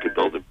 and we could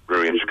build a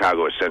brewery in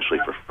Chicago essentially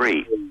for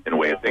free, in a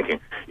way of thinking.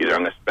 Either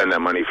I'm going to spend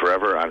that money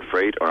forever on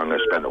freight, or I'm going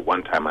to spend it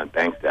one time on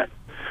bank debt.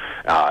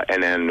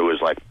 And then it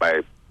was like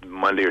by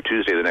Monday or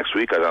Tuesday the next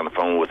week, I was on the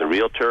phone with a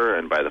realtor,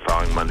 and by the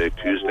following Monday,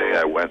 Tuesday,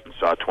 I went and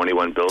saw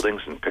 21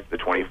 buildings and picked the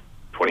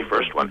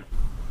 21st one.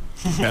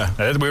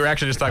 Yeah, we were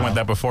actually just talking about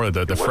that before,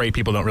 the freight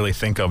people don't really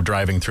think of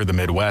driving through the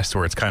Midwest,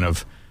 where it's kind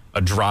of a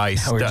dry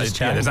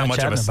there's not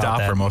much of a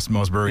stop for most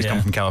breweries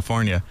coming from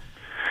California.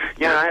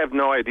 Yeah, I have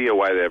no idea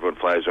why everyone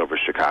flies over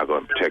Chicago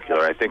in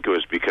particular. I think it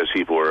was because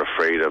people were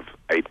afraid of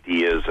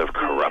ideas of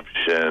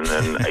corruption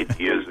and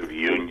ideas of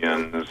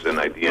unions and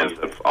ideas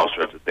of all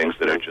sorts of things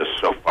that are just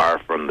so far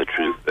from the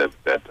truth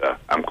that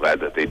I'm glad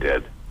that they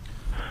did.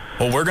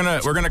 Well, we're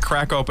gonna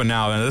crack open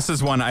now, and this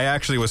is one I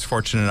actually was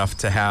fortunate enough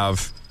to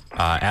have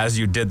as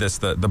you did this,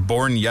 the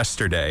Born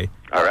Yesterday.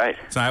 All right.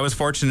 So I was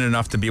fortunate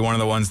enough to be one of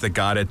the ones that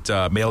got it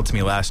mailed to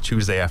me last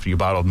Tuesday after you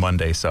bottled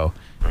Monday. So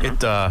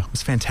it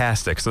was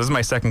fantastic. So this is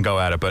my second go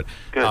at it. But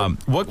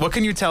what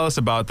can you tell us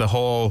about the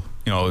whole,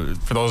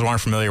 for those who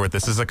aren't familiar with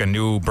this is like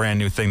a brand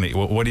new thing.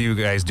 What are you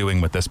guys doing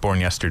with this Born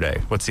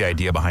Yesterday? What's the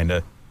idea behind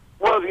it?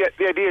 Well,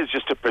 the idea is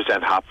just to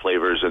present hop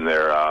flavors in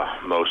their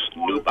most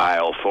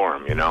nubile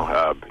form.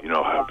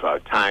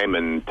 Time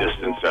and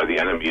distance are the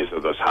enemies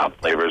of those hop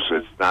flavors.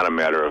 It's not a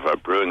matter of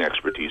brewing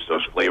expertise.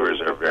 Those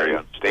flavors are very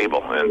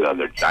unstable, and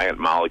they're giant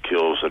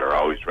molecules that are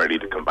always ready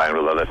to combine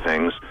with other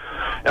things.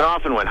 And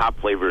often when hop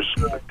flavors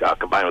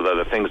combine with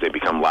other things, they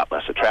become a lot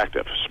less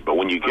attractive. But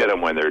when you get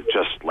them when they're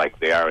just like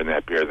they are in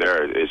that beer,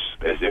 there is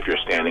as if you're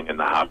standing in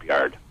the hop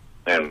yard.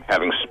 And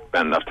having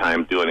spent enough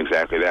time doing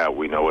exactly that,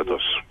 we know what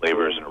those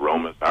flavors and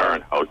aromas are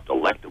and how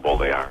delectable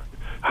they are,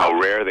 how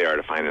rare they are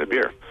to find in a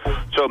beer.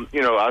 So,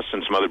 us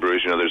and some other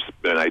breweries, there's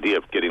been an idea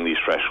of getting these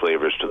fresh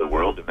flavors to the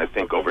world. And I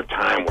think over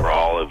time we're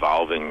all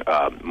evolving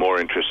more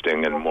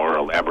interesting and more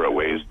elaborate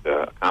ways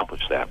to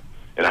accomplish that.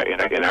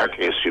 In our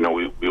case,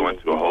 we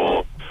went through a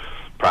whole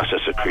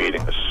process of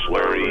creating a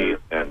slurry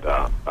and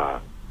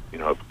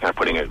kind of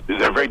putting it.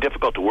 They're very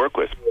difficult to work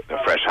with, the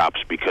fresh hops,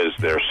 because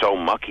they're so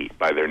mucky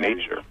by their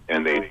nature,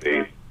 and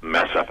they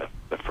mess up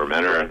the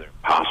fermenter, and they're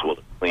impossible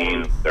to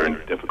clean. They're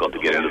difficult to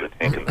get into the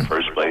tank in the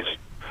first place.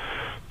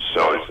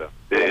 So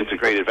it's a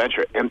great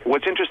adventure. And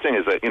what's interesting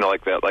is that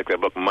like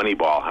that book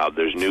Moneyball, how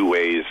there's new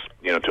ways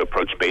to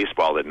approach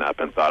baseball that had not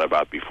been thought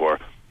about before.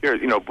 Here,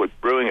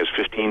 brewing is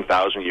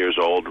 15,000 years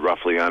old,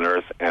 roughly, on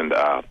Earth, and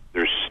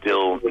there's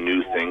still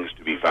new things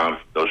to be found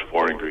from those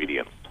four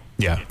ingredients.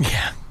 Yeah.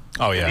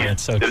 Oh, yeah.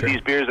 That's so true.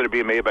 These beers that are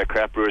being made by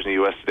craft brewers in the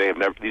U.S. today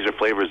these are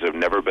flavors that have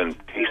never been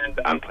tasted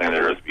on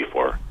planet Earth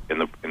before in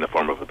the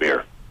form of a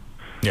beer.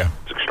 Yeah.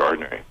 It's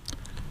extraordinary.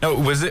 Now,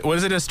 was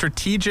it a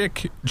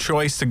strategic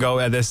choice to go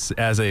at this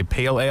as a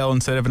pale ale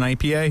instead of an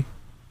IPA?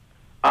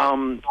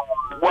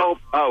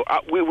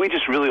 We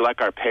just really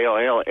like our pale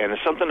ale, and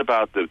it's something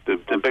about the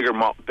bigger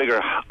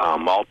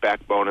malt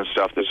backbone and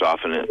stuff that's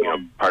often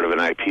part of an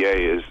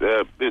IPA is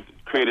it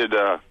created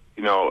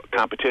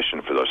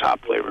competition for those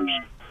hop flavors.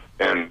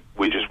 And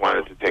we just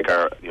wanted to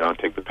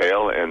take the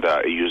pale and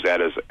use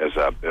that as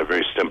a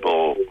very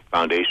simple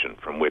foundation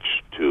from which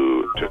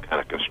to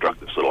kind of construct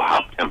this little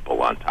hop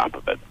temple on top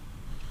of it.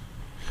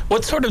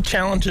 What sort of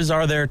challenges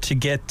are there to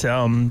get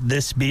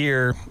this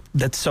beer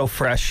that's so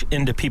fresh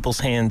into people's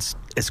hands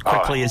as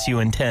quickly as you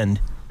intend?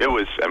 It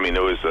was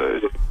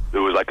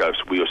like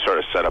we sort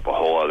of set up a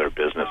whole other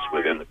business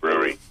within the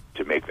brewery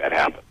to make that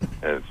happen.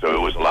 And so it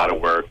was a lot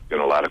of work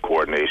and a lot of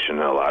coordination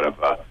and a lot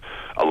of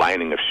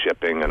aligning of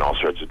shipping and all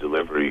sorts of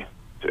delivery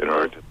in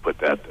order to put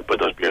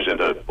those beers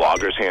into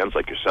bloggers' hands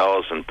like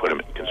yourselves and put them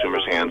in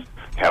consumers' hands,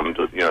 have them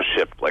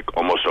shipped like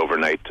almost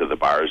overnight to the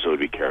bars that would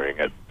be carrying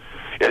it.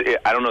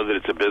 I don't know that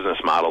it's a business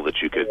model that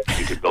you could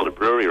build a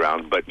brewery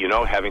around, but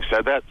having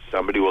said that,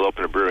 somebody will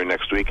open a brewery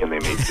next week and they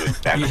may do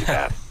exactly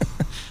that.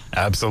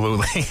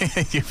 Absolutely.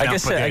 I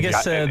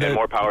guess and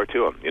more power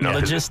to them.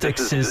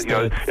 Logistics is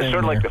the it's thing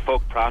sort of like there. the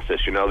folk process.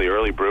 The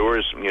early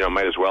brewers,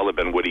 might as well have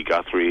been Woody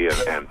Guthrie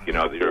and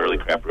the early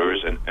craft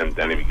brewers, and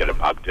then if you get a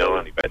Bob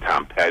Dylan, you got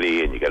Tom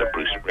Petty, and you got a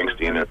Bruce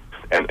Springsteen,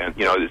 and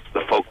it's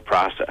the folk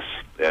process,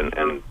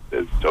 and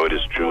so it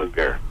is true with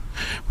beer.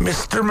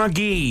 Mr.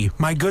 McGee,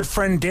 my good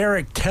friend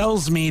Derek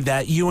tells me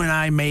that you and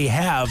I may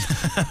have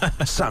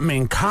something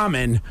in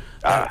common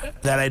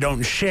that I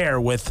don't share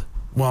with,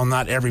 well,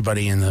 not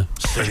everybody in the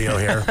studio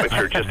here. But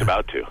you're just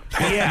about to.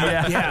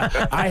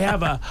 Yeah. I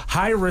have a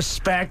high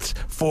respect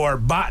for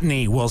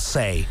botany, we'll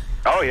say.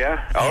 Oh,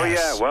 yeah. Yes.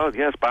 Yeah. Well,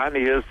 yes,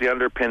 botany is the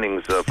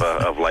underpinnings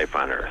of life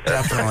on Earth.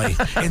 Definitely.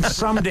 And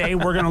someday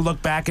we're going to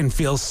look back and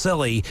feel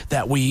silly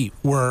that we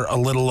were a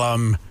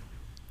little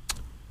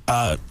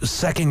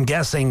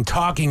second-guessing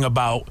talking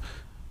about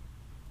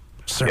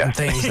certain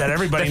things that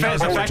everybody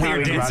knows what we're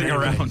talking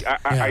about.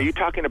 Are you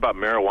talking about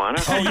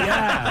marijuana? Oh,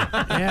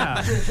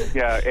 yeah.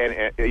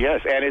 Yeah,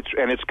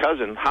 and its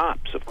cousin,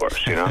 hops, of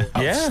course,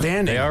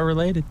 Outstanding. They are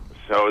related.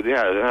 So,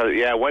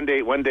 one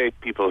day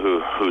people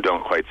who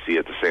don't quite see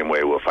it the same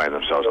way will find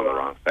themselves on the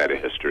wrong side of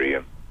history,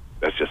 and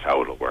that's just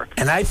how it'll work.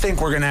 And I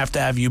think we're going to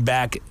have you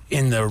back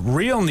in the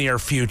real near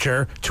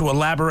future to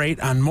elaborate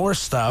on more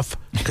stuff,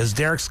 because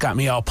Derek's got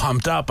me all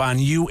pumped up on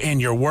you and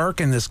your work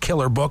and this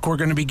killer book we're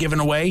going to be giving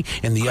away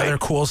and the other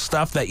cool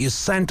stuff that you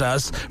sent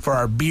us for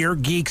our Beer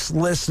Geeks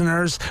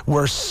listeners.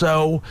 We're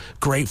so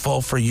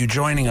grateful for you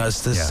joining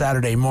us this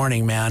Saturday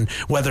morning, man.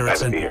 Whether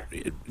it's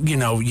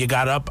you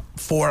got up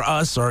for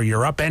us or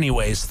you're up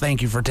anyways,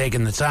 thank you for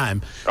taking the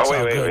time. Oh,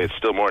 wait, it's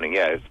still morning.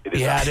 Yeah, it is.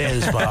 Yeah, it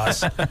is,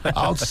 boss.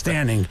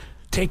 Outstanding.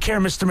 Take care,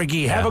 Mr.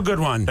 McGee. Have a good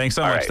one. Thanks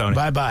so much, Tony.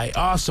 Bye-bye.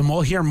 Awesome.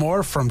 We'll hear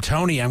more from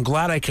Tony. I'm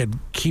glad I could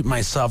keep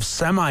myself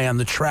semi on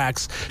the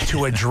tracks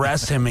to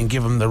address him and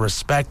give him the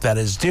respect that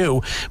is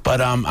due. But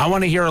I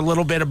want to hear a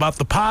little bit about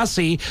the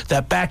posse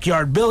that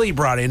Backyard Billy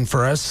brought in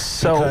for us,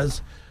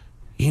 because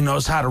he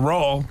knows how to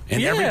roll.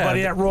 And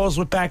everybody that rolls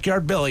with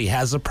Backyard Billy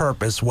has a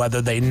purpose,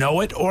 whether they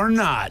know it or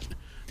not.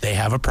 they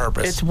have a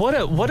purpose. It's what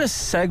a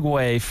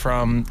segue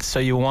from, so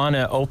you want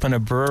to open a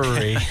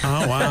brewery.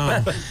 Oh,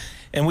 wow.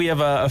 And we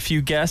have a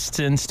few guests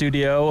in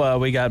studio.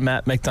 We got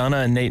Matt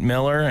McDonough and Nate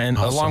Miller, and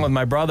awesome. along with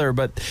my brother.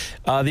 But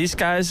these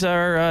guys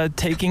are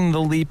taking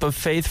the leap of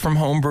faith from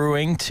home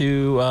brewing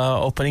to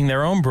opening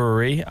their own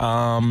brewery.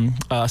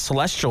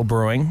 Celestial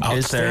Brewing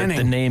is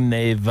the name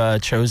they've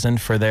chosen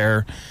for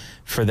their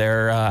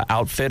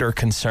outfit or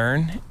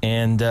concern.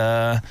 And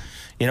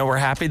we're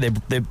happy.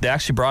 They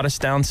actually brought us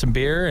down some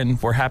beer, and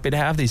we're happy to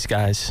have these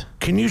guys.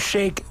 Can you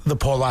shake the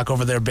Polak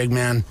over there, big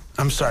man?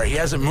 I'm sorry, he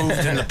hasn't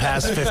moved in the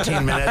past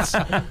 15 minutes.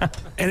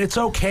 And it's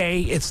okay.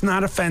 It's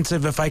not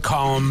offensive if I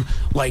call him,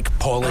 like,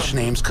 Polish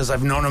names, because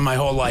I've known him my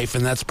whole life,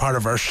 and that's part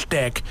of our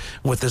shtick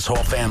with this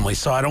whole family.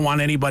 So I don't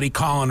want anybody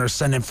calling or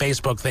sending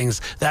Facebook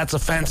things. That's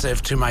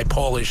offensive to my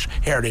Polish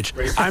heritage.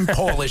 I'm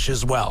Polish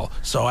as well,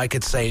 so I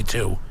could say it,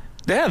 too.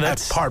 Yeah,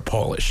 that's part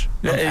Polish.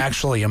 I'm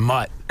actually a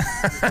mutt.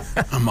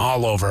 I'm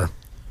all over.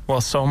 Well,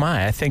 so am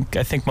I. I think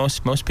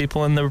most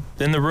people in the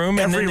room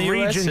and in the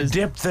US region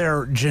dipped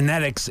their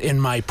genetics in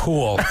my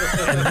pool,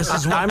 and this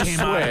is what came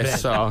out of it.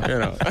 So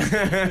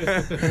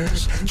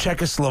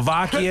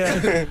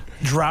Czechoslovakia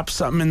dropped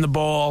something in the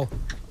bowl.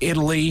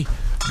 Italy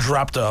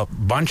dropped a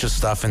bunch of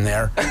stuff in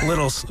there.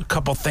 A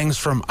couple things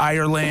from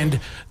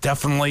Ireland.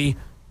 Definitely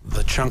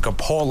the chunk of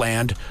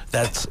Poland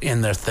that's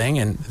in their thing,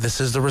 and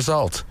this is the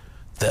result.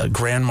 The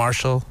Grand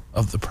Marshal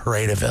of the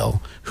Parade of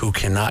Ill, who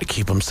cannot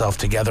keep himself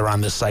together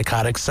on this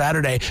psychotic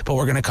Saturday. But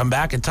we're going to come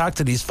back and talk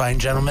to these fine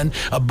gentlemen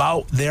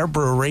about their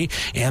brewery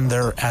and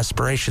their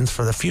aspirations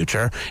for the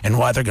future and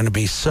why they're going to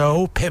be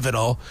so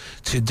pivotal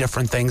to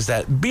different things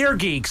that beer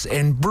geeks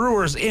and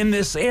brewers in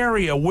this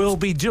area will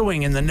be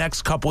doing in the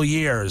next couple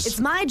years. It's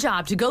my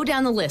job to go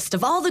down the list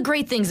of all the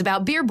great things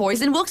about Beer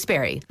Boys in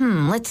Wilkes-Barre.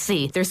 Let's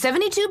see. There's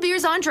 72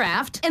 beers on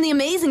draft and the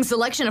amazing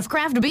selection of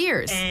craft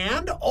beers.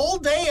 And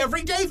all-day,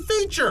 everyday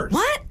features.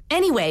 What?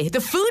 Anyway, the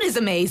food is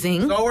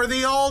amazing. So are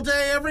the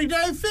all-day,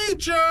 everyday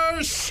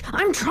features. Shh,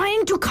 I'm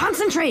trying to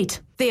concentrate.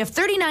 They have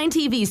 39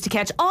 TVs to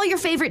catch all your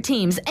favorite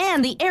teams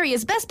and the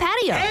area's best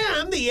patio.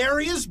 And the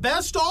area's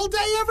best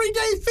all-day,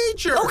 everyday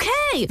feature.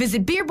 Okay,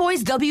 visit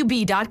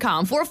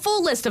beerboyswb.com for a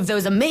full list of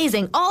those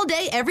amazing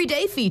all-day,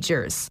 everyday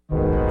features.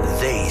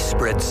 They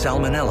spread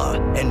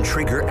salmonella and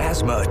trigger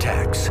asthma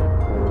attacks.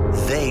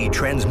 They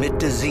transmit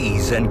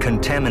disease and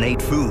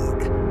contaminate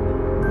food.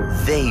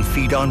 They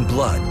feed on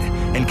blood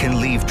and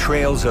can leave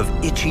trails of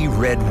itchy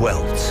red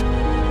welts.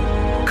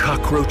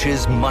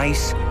 Cockroaches,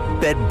 mice,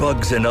 bed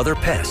bugs, and other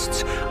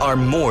pests are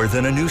more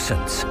than a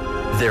nuisance.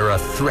 They're a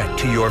threat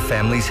to your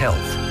family's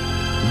health.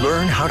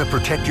 Learn how to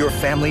protect your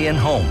family and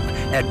home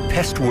at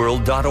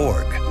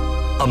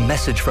pestworld.org. A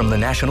message from the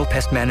National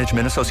Pest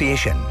Management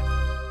Association.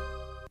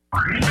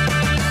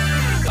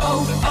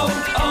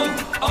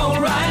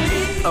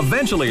 O'Reilly.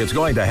 Eventually, it's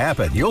going to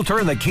happen. You'll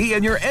turn the key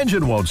and your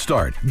engine won't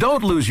start.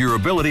 Don't lose your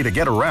ability to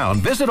get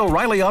around. Visit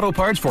O'Reilly Auto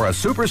Parts for a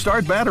Super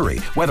Start battery.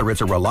 Whether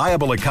it's a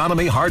reliable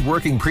economy,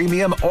 hardworking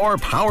premium, or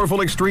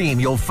powerful extreme,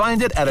 you'll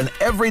find it at an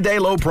everyday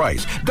low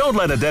price. Don't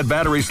let a dead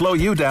battery slow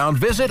you down.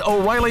 Visit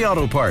O'Reilly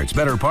Auto Parts.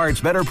 Better parts,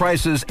 better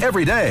prices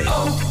every day.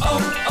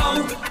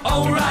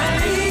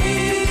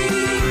 O'Reilly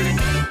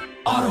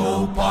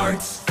Auto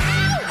Parts.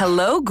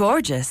 Hello,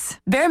 gorgeous.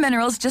 Bare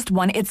Minerals just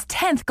won its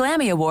 10th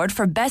Glammy Award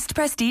for Best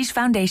Prestige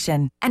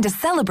Foundation. And to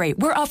celebrate,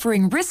 we're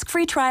offering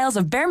risk-free trials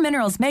of Bare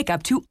Minerals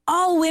makeup to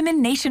all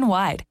women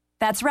nationwide.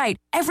 That's right.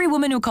 Every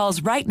woman who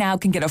calls right now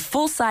can get a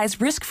full-size,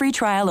 risk-free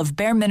trial of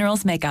Bare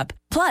Minerals makeup,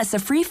 plus a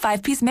free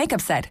 5-piece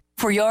makeup set.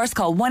 For yours,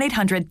 call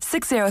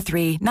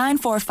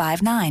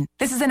 1-800-603-9459.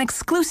 This is an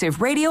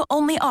exclusive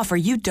radio-only offer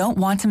you don't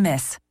want to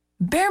miss.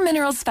 Bare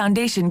Minerals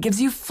Foundation gives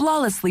you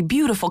flawlessly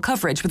beautiful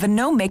coverage with a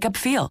no-makeup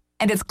feel.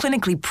 And it's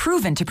clinically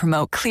proven to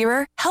promote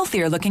clearer,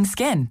 healthier-looking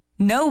skin.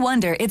 No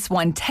wonder it's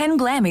won 10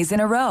 Glammys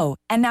in a row.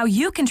 And now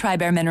you can try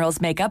Bare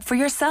Minerals makeup for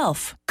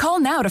yourself. Call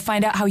now to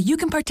find out how you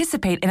can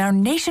participate in our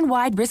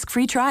nationwide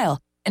risk-free trial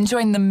and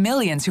join the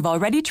millions who've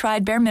already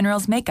tried Bare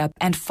Minerals makeup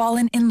and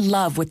fallen in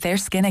love with their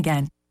skin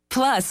again.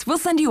 Plus, we'll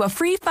send you a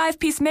free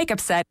 5-piece makeup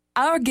set,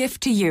 our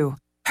gift to you.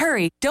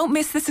 Hurry, don't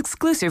miss this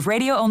exclusive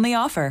radio-only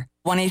offer.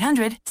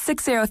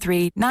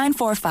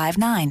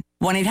 1-800-603-9459.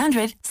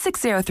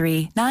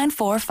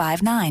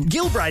 1-800-603-9459.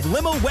 Gilbride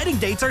Limo wedding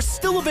dates are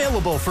still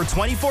available for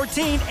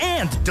 2014.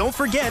 And don't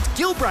forget,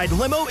 Gilbride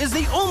Limo is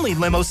the only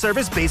limo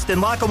service based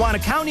in Lackawanna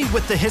County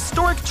with the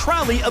historic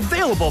trolley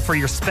available for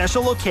your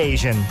special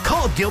occasion.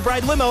 Call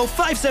Gilbride Limo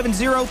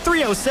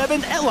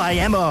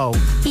 570-307-LIMO.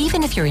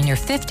 Even if you're in your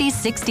 50s,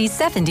 60s,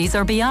 70s,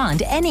 or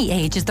beyond, any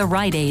age is the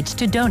right age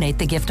to donate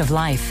the gift of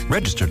life.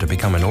 Register to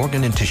become an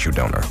organ and tissue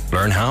donor.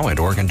 Learn how at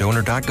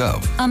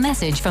organdonor.gov. A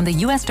message from the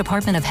U.S.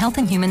 Department of Health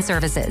and Human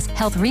Services,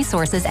 Health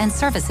Resources and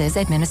Services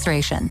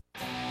Administration.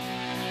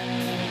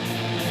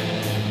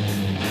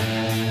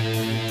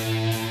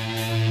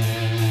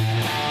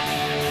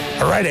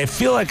 All right, I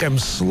feel like I'm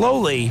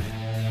slowly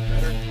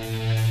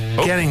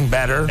getting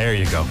better. There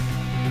you go.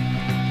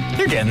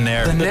 You're getting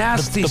there. The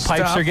nasty the stuff.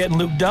 pipes are getting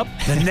lubed up.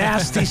 The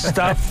nasty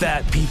stuff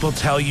that people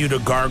tell you to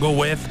gargle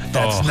with,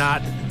 that's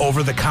not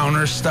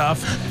over-the-counter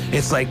stuff.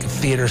 It's like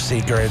theater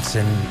secrets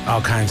and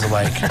all kinds of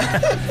like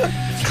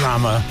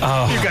drama.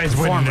 You guys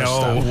wouldn't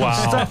know.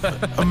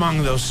 Stuff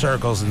among those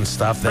circles and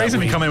stuff. Ray's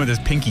gonna be coming in with his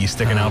pinky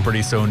sticking out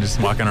pretty soon, just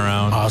walking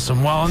around.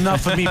 Awesome. Well,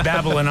 enough of me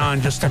babbling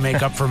on just to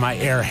make up for my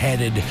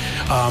airheaded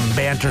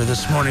banter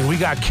this morning. We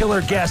got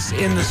killer guests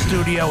in the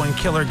studio and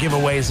killer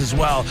giveaways as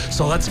well.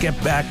 So let's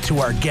get back to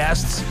our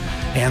guests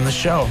and the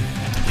show.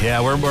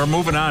 Yeah, we're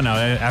moving on now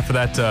after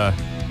that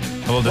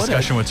little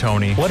discussion with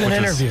Tony. What an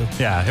interview.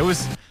 It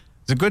was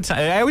a good time.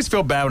 I always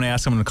feel bad when I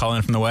ask someone to call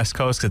in from the West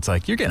Coast. It's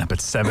like, you're getting up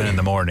at 7 in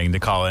the morning to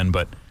call in.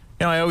 But,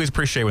 I always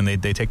appreciate when they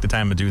take the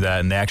time to do that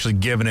and they actually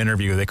give an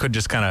interview. They could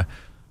just kind of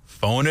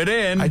phone it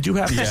in. I do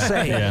have to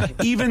say,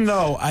 even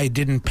though I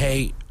didn't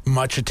pay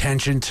much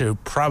attention to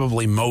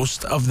probably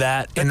most of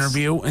that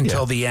interview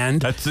until the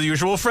end. That's the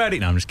usual Freddie.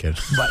 No, I'm just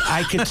kidding. But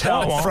I could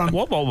tell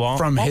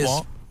from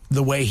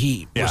the way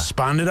he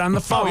responded on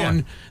the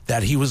phone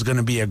that he was going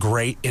to be a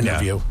great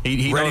interview. Yeah.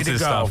 He knows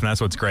his stuff, and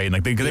that's what's great.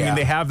 Like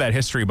they have that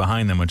history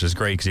behind them, which is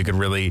great because you could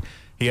really.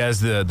 He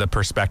has the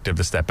perspective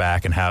to step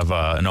back and have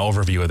an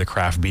overview of the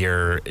craft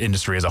beer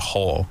industry as a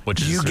whole.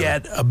 Which you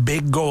get a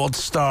big gold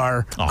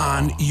star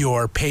on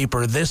your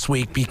paper this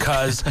week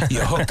because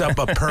you hooked up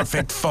a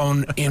perfect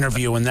phone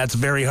interview, and that's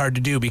very hard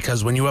to do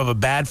because when you have a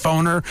bad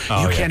phoner,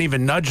 you can't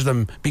even nudge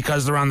them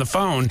because they're on the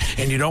phone,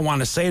 and you don't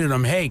want to say to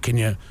them, "Hey, can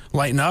you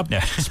lighten up?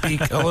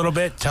 Speak a little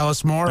bit, tell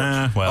us more,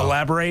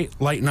 elaborate,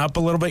 lighten up a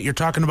little bit. You're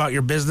talking about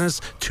your business,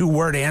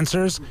 2-word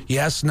answers,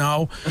 yes,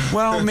 no.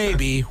 Well,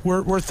 maybe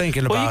we're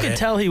thinking about it." Well, you can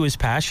tell he was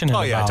passionate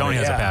about it. Tony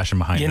has a passion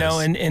behind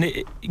this. And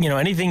it,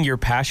 anything you're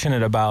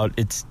passionate about,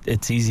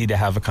 it's easy to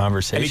have a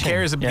conversation. And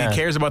he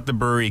cares about the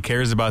brewery, he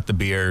cares about the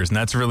beers, and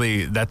that's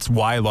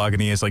why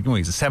Lagunitas is like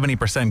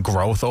 70%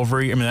 growth over.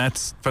 I mean,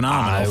 that's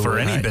phenomenal for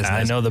any business.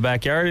 I know the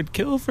backyard would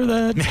kill for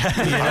that.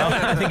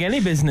 I think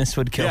any business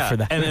would kill for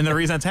that. And the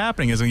reason that's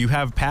happening is when you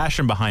have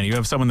passion behind it, you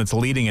have someone that's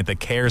leading it that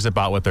cares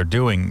about what they're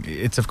doing.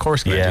 It's of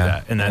course going to do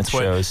that, and that's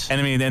what shows.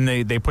 And I mean, then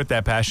they put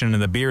that passion into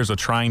the beers with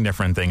trying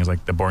different things,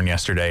 like the Born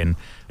Yesterday, and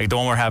like the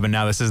one we're having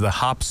now. This is the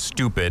Hop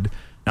Stupid.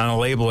 On the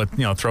label, it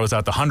throws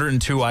out the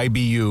 102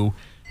 IBU.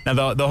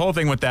 Now the whole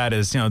thing with that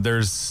is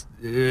there's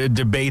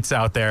debates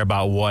out there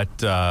about what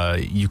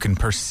you can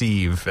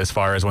perceive as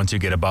far as once you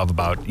get above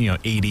about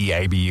 80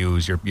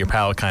 IBUs, your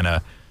palate kind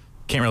of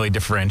can't really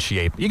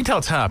differentiate. You can tell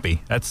it's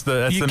hoppy. That's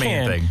the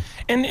main thing.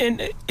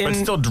 But it's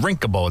still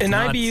drinkable. It's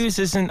not, IBUs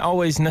isn't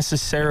always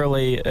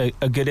necessarily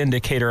a good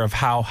indicator of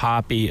how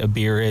hoppy a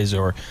beer is,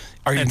 or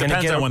are you going to get?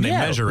 It depends on when they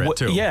measure it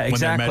too. Yeah, exactly. When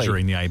they're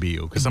measuring the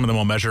IBU, because some of them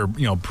will measure,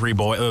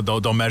 pre-boil.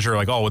 They'll measure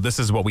like, this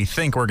is what we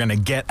think we're going to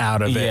get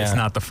out of it. It's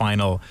not the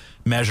final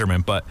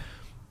measurement, but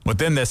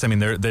within this, I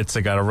mean, it's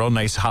got a real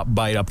nice hop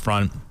bite up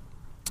front.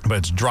 But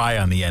it's dry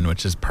on the end,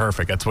 which is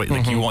perfect. That's what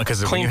you want,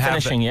 because when you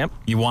have finishing,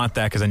 you want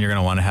that, because then you're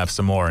going to want to have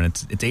some more. And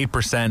it's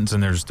 8%,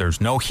 and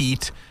there's no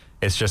heat.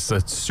 It's just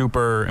a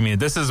super. I mean,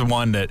 this is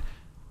one that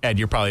Ed,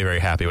 you're probably very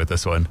happy with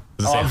this one.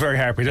 I'm very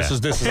happy. This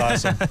is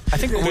awesome. I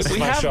think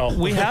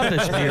we have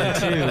this beer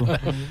too.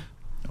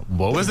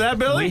 What was that,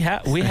 Billy?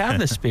 We have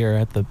this beer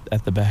at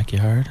the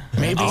backyard.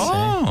 Maybe.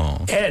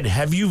 Ed,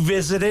 have you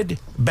visited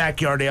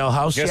Backyard Ale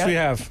House yet? Yes, we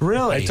have.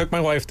 Really? I took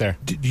my wife there.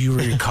 Do you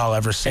recall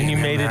ever seeing him? And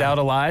you made it out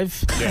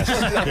alive?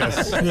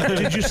 Yes.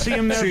 Did you see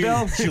him there,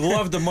 Bill? She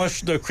loved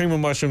the cream of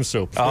mushroom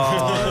soup.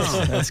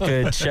 Oh, that's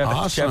good.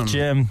 Chef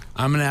Jim.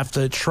 I'm going to have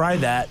to try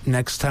that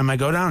next time I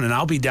go down, and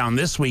I'll be down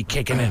this week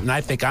kicking it, and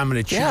I think I'm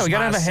going to choose we got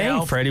to have a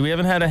hang, Freddie. We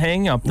haven't had a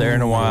hang up there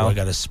in a while. I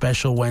got a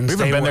special Wednesday. We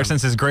haven't been there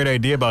since his great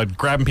idea about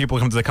grabbing people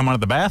to come out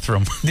of the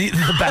bathroom. The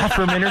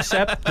bathroom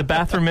intercept. The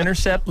bathroom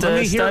intercept Let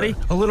me study.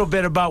 Hear a little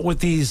bit about what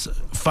these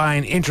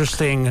fine,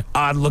 interesting,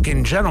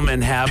 odd-looking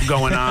gentlemen have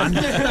going on,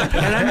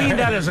 and I mean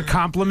that as a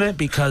compliment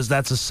because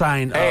that's a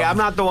sign. Hey, I'm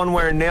not the one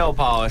wearing nail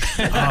polish.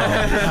 We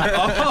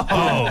have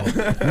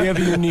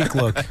a unique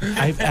look.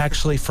 I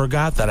actually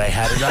forgot that I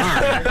had it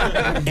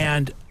on,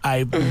 and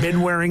I've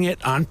been wearing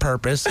it on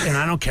purpose, and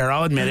I don't care.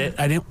 I'll admit it.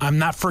 I'm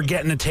not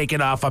forgetting to take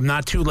it off. I'm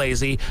not too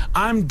lazy.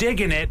 I'm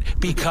digging it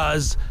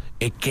because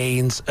it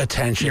gains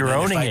attention. You're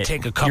owning it. If I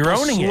take a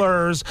couple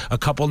slurs, a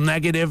couple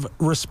negative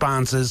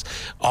responses,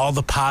 all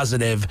the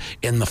positive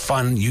in the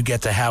fun you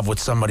get to have with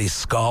somebody's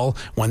skull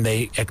when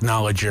they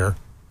acknowledge your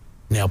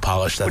nail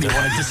polish. Do you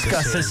want to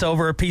discuss this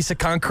over a piece of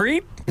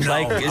concrete? No,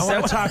 I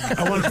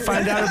want to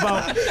find out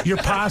about your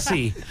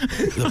posse.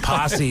 The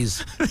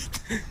posses.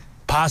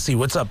 Posse,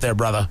 what's up there,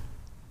 brother?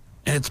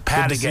 And it's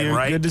Pat again,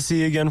 right? Good to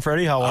see you again,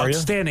 Freddie. How are you?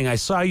 Outstanding. I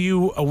saw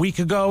you a week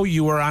ago.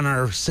 You were on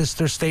our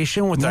sister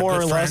station with our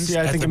good friends.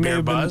 Yeah, I think it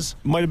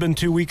might have been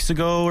 2 weeks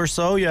ago or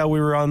so. Yeah, we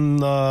were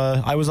on.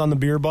 I was on the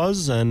Beer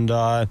Buzz and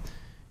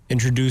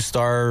introduced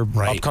our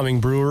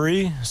upcoming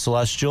brewery,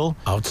 Celestial.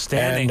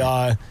 Outstanding.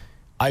 And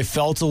I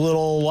felt a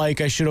little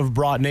like I should have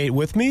brought Nate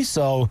with me,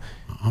 so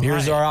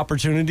here's our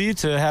opportunity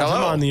to have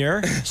him on the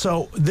air.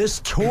 So this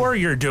tour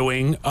you're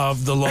doing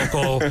of the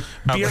local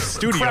beer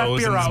studios, craft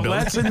beer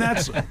outlets, and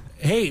that's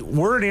hey,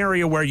 we're an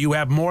area where you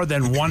have more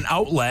than one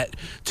outlet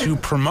to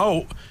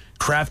promote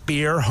craft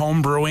beer,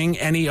 home brewing,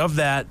 any of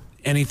that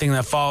anything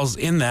that falls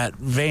in that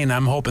vein,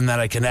 I'm hoping that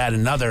I can add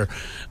another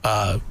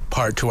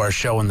part to our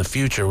show in the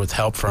future with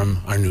help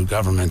from our new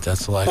government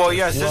that's elected. Well,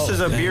 yes, this is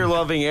a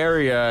beer-loving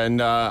area,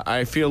 and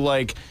I feel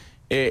like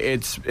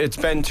it's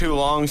been too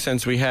long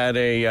since we had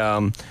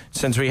a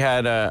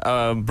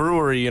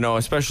brewery,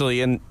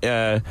 especially in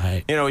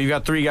you've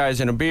got three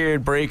guys in a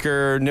beard,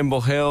 Breaker,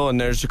 Nimble Hill,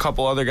 and there's a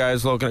couple other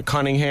guys looking at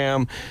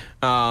Cunningham.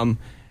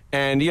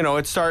 And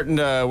we're starting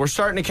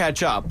to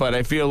catch up, but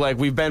I feel like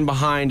we've been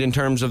behind in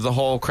terms of the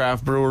whole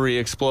craft brewery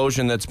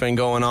explosion that's been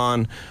going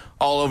on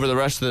all over the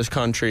rest of this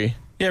country.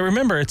 Yeah,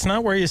 remember, it's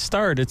not where you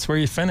start, it's where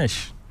you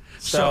finish.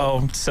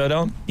 So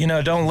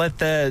don't let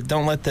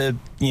the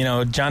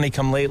Johnny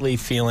come lately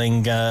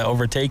feeling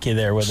overtake you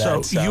there with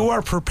that. So you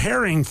are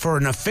preparing for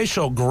an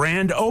official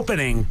grand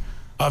opening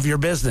of your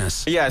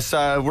business. Yes,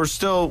 we're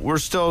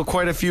still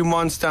quite a few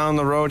months down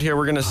the road here.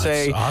 We're going to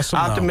say awesome,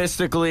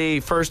 optimistically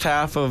first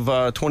half of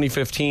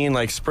 2015,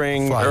 like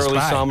spring,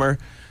 early summer.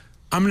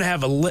 I'm going to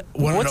have one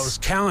of those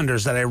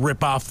calendars that I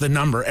rip off the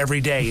number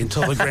every day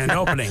until the grand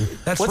opening.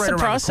 That's What's right the around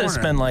process the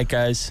corner. been like,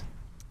 guys?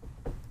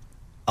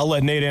 I'll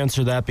let Nate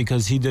answer that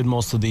because he did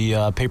most of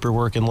the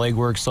paperwork and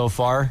legwork so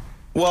far.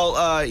 Well,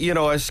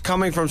 as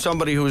coming from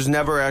somebody who's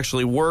never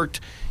actually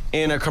worked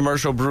in a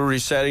commercial brewery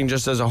setting,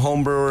 just as a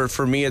home brewer,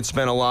 for me, it's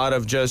been a lot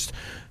of just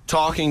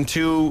talking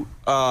to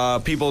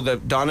people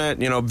that've done it,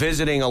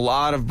 visiting a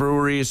lot of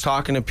breweries,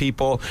 talking to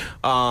people.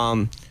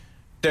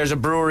 There's a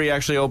brewery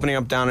actually opening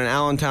up down in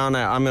Allentown.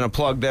 I'm going to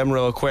plug them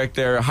real quick.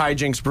 They're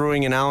Hijinks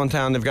Brewing in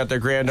Allentown. They've got their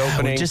grand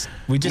opening.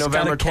 We just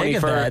November got a keg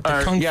of that,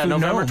 the Kung Fu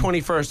November Gnome.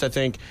 21st, I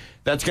think.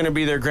 That's going to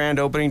be their grand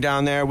opening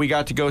down there. We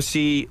got to go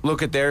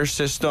look at their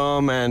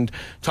system and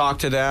talk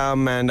to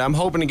them. And I'm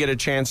hoping to get a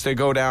chance to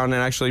go down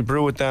and actually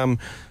brew with them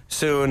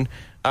soon.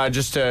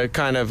 Just to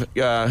kind of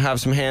have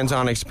some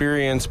hands-on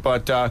experience.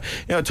 But,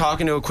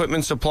 talking to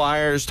equipment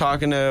suppliers,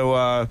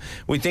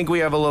 we think we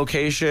have a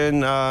location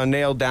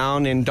nailed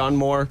down in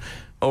Dunmore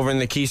over in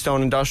the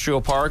Keystone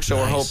Industrial Park. So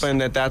We're hoping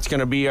that that's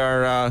going to be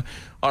our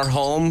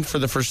home for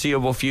the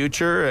foreseeable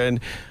future. And,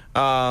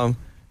 for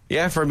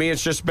me,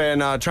 it's just been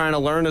trying to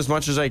learn as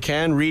much as I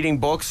can, reading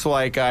books.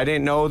 Like, I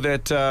didn't know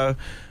that,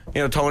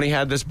 Tony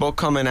had this book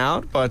coming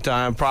out, but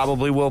I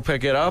probably will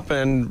pick it up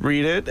and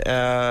read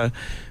it.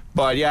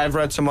 But, yeah, I've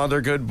read some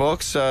other good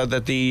books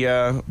that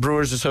the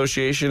Brewers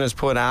Association has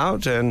put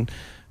out, and,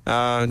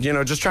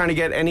 just trying to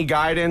get any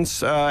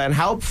guidance and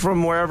help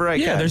from wherever I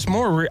can. Yeah, there's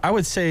more, I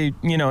would say,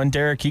 and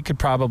Derek, you could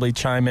probably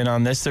chime in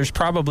on this. There's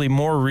probably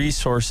more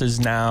resources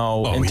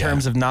now in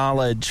terms of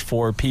knowledge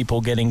for people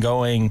getting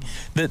going.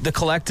 The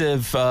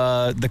collective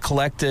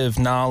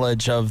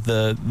knowledge of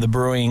the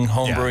brewing,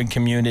 home brewing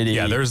community.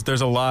 Yeah,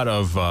 there's a lot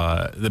of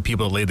the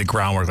people that laid the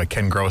groundwork, like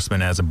Ken Grossman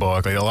has a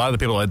book. Like a lot of the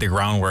people that laid the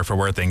groundwork for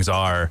where things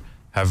are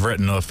have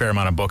written a fair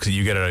amount of books that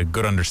you get a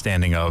good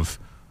understanding of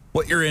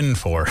what you're in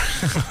for.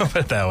 Put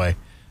it that way.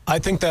 I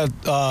think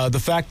that the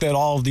fact that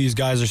all of these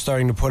guys are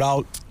starting to put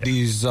out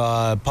these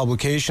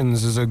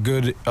publications is a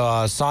good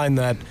sign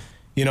that,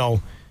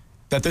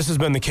 that this has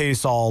been the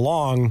case all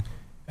along,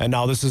 and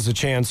now this is a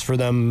chance for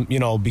them,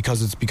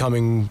 because it's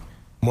becoming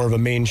more of a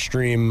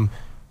mainstream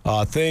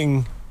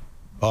thing,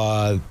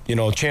 a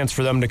chance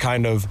for them to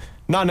kind of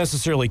not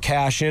necessarily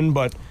cash in,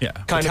 but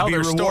kind of be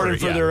rewarded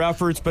for their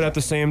efforts, but at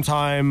the same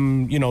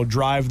time,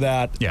 drive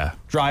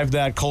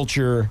that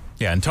culture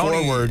and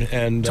forward.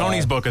 And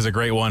Tony's book is a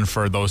great one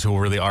for those who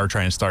really are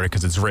trying to start it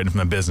because it's written from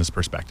a business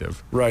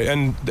perspective. Right,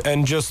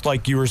 and just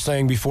like you were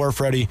saying before,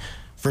 Freddie,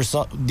 for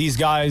these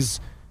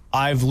guys,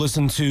 I've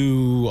listened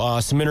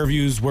to some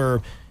interviews where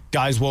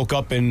guys woke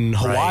up in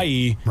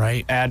Hawaii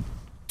at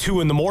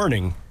 2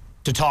 a.m.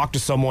 to talk to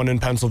someone in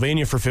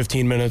Pennsylvania for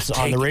 15 minutes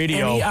on the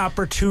radio. Any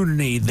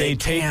opportunity they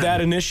take that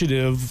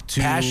initiative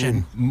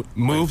to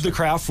move the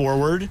craft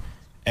forward.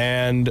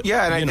 And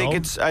I think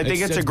it's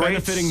a great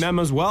benefiting them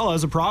as well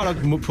as a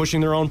product,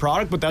 pushing their own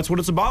product. But that's what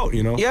it's about,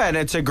 Yeah, and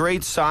it's a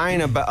great sign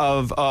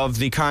of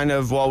the kind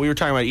of we were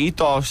talking about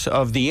ethos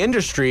of the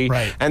industry,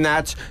 right? And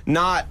that's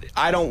not.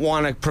 I don't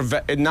want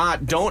to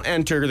don't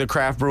enter the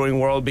craft brewing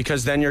world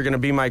because then you're going to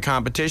be my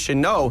competition.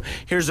 No,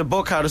 here's a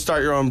book, How to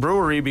Start Your Own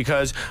Brewery,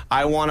 because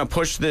I want to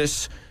push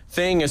this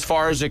thing as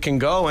far as it can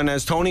go. And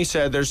as Tony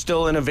said, there's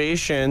still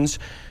innovations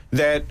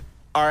that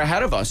are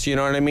ahead of us, you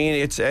know what I mean?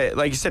 It's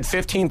like you said,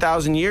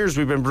 15,000 years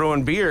we've been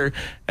brewing beer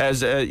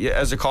as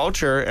a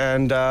culture,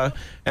 and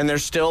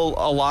there's still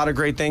a lot of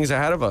great things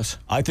ahead of us.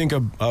 I think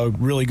a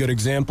really good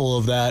example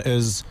of that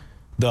is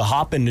the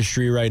hop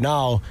industry right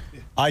now.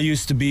 I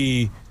used to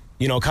be,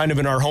 kind of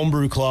in our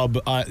homebrew club.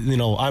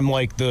 I'm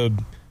like the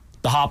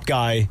hop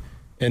guy,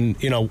 and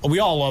we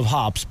all love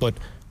hops, but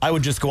I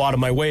would just go out of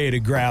my way to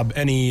grab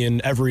any and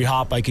every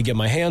hop I could get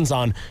my hands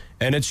on,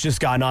 and it's just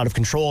gotten out of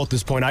control at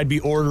this point. I'd be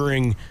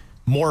ordering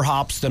more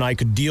hops than I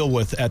could deal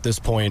with at this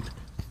point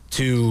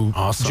to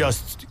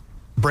just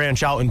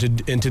branch out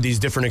into these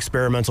different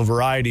experimental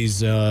varieties.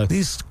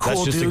 These cool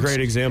that's just dudes a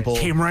great example.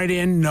 Came right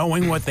in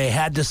knowing what they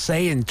had to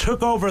say and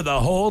took over the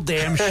whole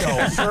damn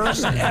show.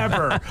 First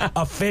ever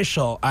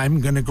official.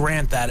 I'm going to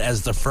grant that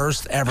as the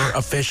first ever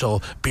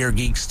official Beer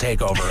Geeks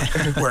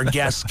takeover, where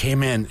guests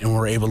came in and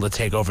were able to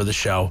take over the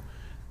show.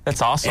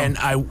 That's awesome. And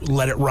I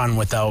let it run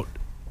without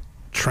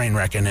train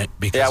wrecking it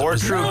because we're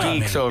true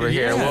geeks over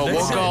here.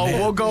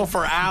 We'll go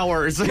for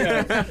hours. You're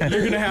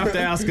gonna have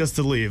to ask us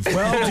to leave.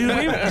 Well,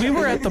 dude, we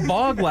were at the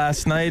Bog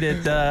last night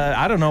at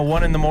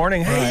 1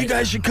 a.m. Hey, you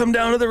guys should come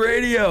down to the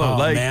radio. Oh,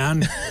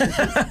 man.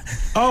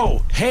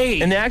 Oh,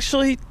 hey. And they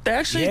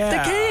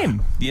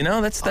came. You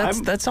know,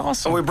 that's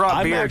awesome. We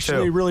brought beer I'm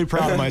actually really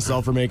proud of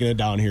myself for making it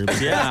down here.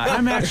 Yeah,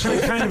 I'm actually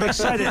kind of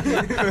excited.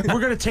 We're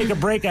going to take a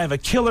break. I have a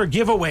killer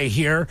giveaway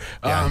here.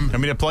 Want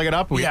me to plug it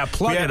up?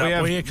 Plug it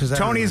up. We have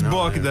Tony's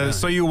book,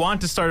 So You Want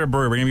to Start a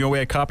Brewery. We're going to give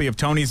away a copy of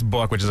Tony's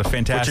book, which is a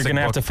fantastic book. Which you're going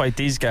to have to fight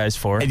these guys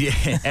for.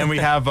 And we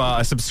have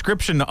a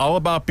subscription to All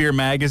About Beer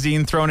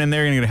magazine thrown in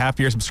there. You're going to get a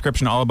half-year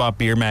subscription to All About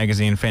Beer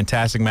magazine,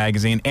 fantastic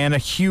magazine, and a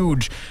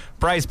huge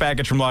prize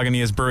package from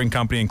Lagunitas Brewing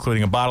Company,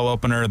 including a bottle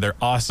opener, their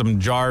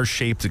awesome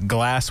jar-shaped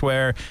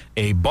glassware,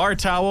 a bar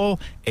towel,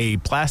 a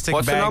plastic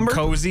bag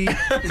cozy.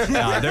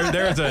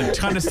 There's a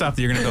ton of stuff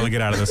that you're going to be able to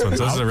get out of this one.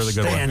 So this is a really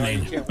good one.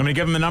 I'm going to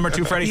give them the number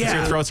too, Freddie, since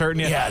your throat's hurting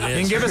you. Yeah,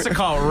 you can give us a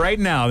call right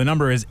now. The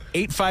number is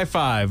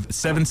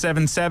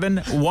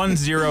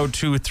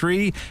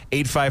 855-777-1023.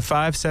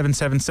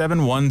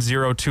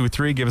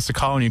 855-777-1023. Give us a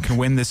call and you can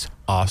win this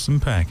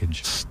awesome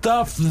package.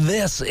 Stuff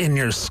this in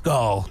your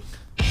skull.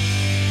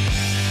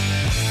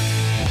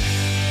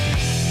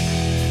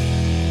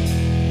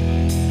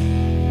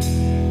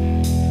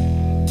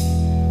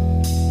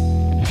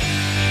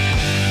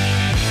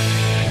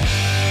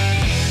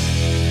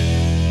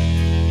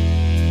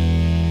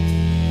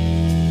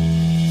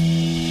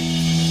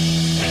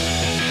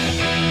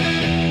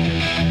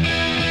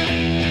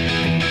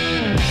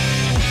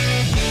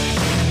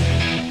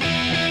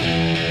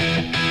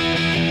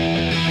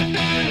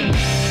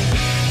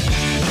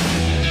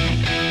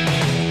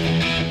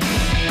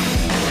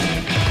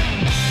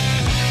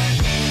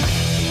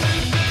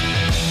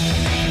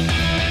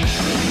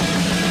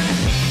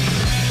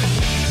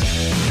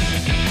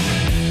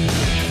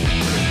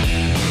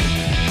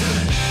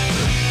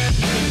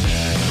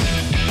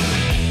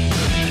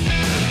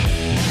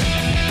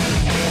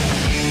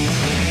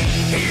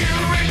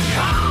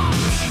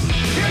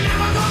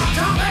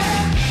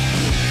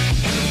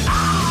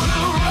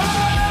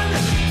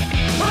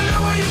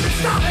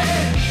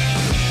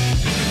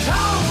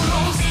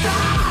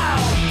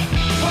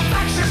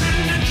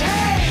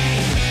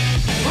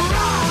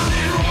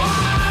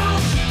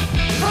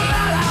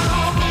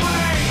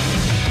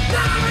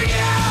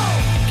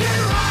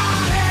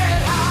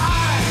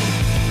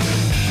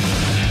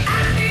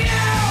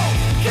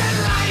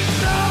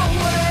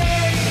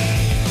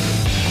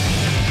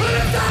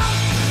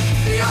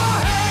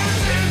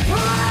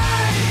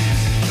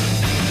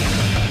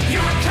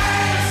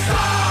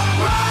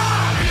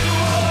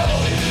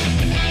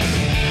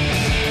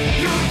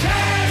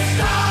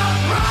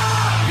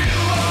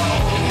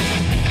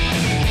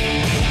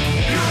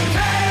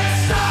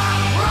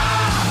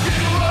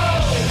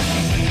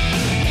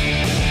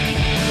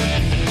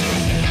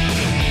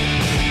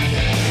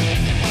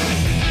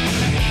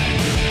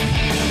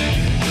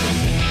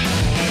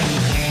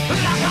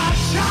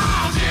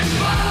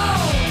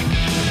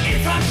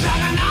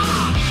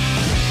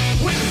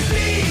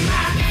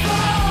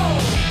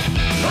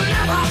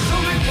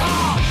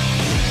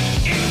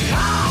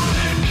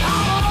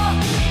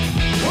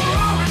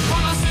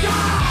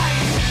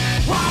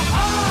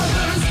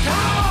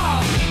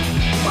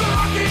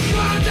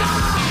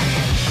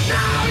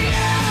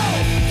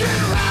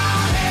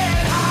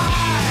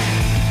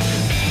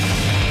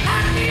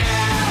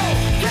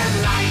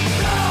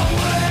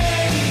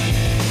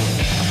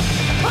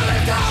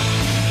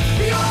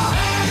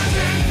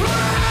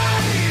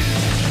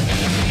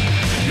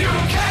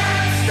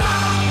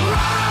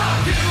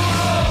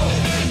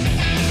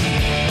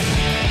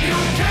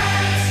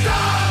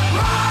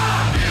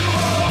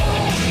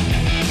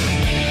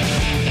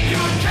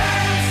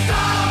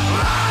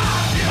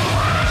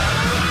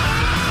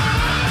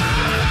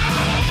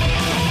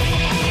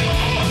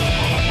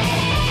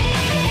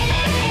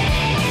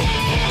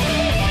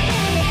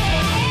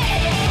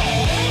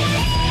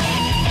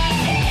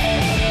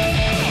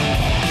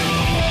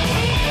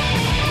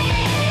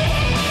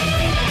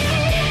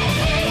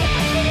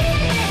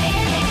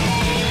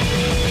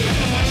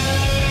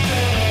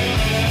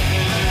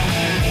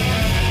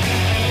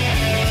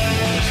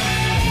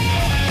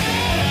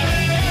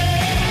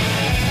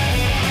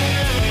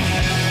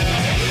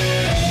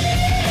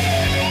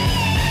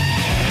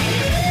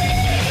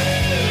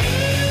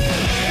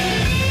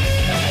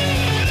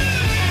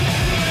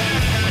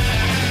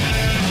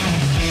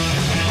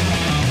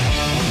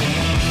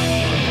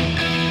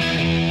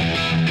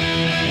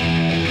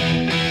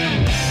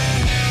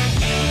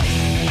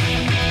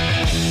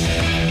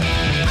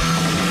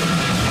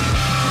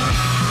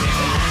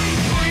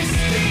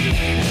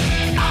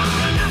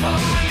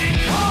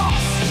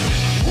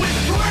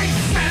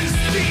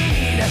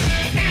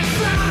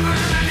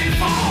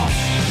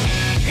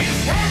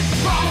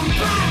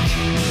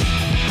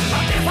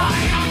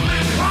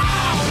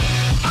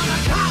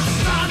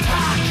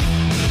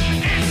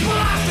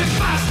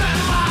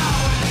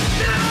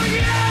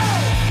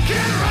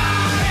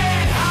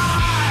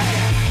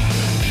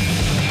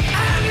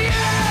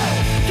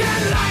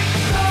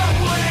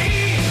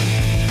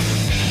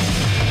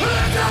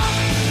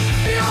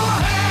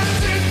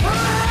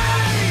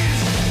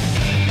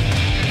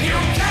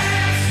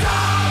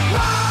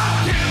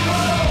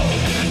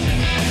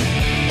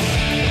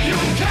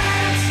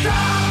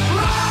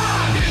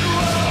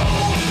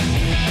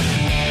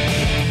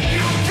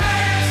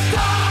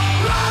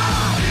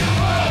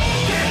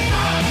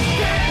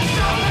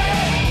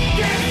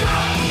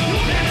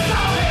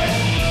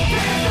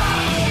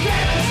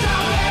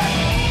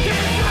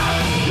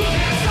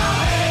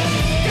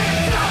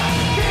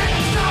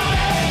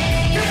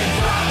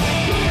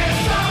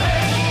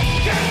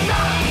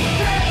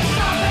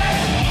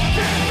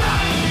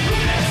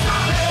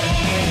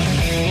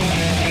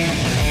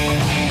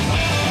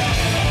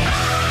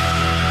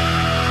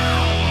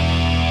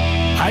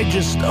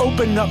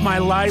 opened up my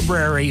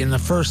library, and the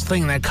first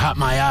thing that caught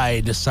my eye, I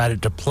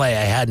decided to play.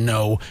 I had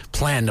no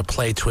plan to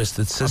play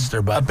Twisted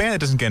Sister, but a band that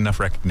doesn't get enough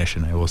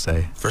recognition, I will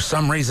say. For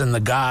some reason, the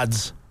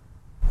gods,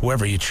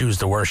 whoever you choose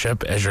to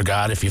worship as your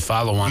god, if you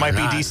follow one, might or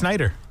be not, Dee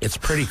Snider. It's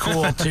pretty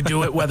cool to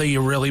do it, whether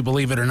you really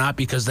believe it or not,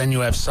 because then you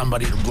have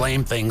somebody to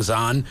blame things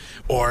on,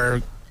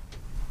 or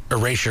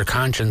erase your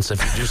conscience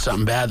if you do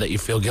something bad that you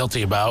feel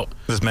guilty about.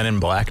 Is this Men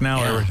in Black now?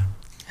 Yeah. Or?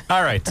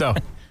 All right, so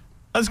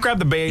let's grab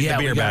the beer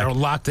we back. gotta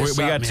lock this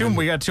we up, got man.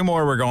 we got two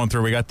more we're going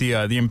through. We got the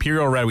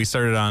Imperial Red we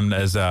started on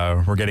as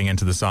we're getting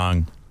into the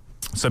song.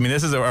 So I mean,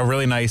 this is a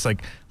really nice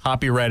like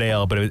hoppy red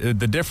ale, but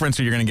the difference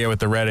you're going to get with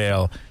the red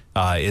ale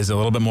is a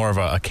little bit more of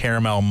a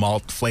caramel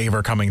malt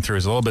flavor coming through.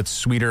 It's a little bit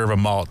sweeter of a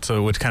malt,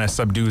 so which kind of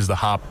subdues the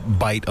hop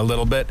bite a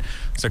little bit.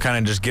 So it kind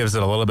of just gives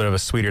it a little bit of a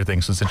sweeter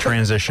thing. So it's a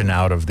transition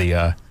out of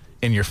the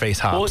in-your-face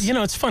hops. Well, you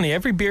know, it's funny.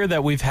 Every beer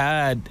that we've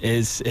had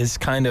is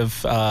kind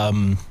of,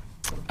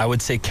 I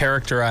would say,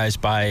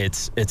 characterized by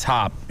its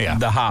hop,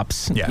 the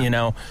hops. Yeah. You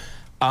know,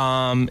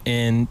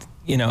 and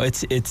you know,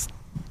 it's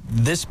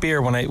this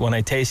beer when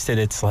I taste it,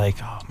 it's like,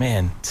 oh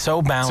man,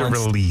 so balanced.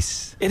 It's a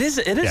release. It is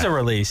a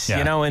release. Yeah.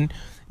 You know, and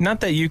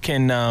not that you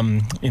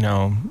can, you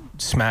know,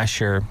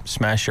 smash your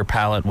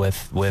palate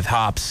with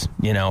hops,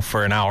 you know,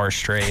 for an hour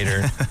straight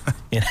or,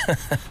 you know.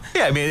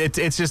 Yeah, I mean,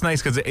 it's just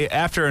nice because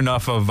after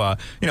enough of,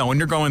 you know, when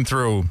you're going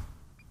through,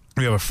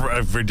 you have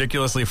a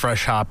ridiculously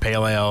fresh hop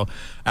pale ale,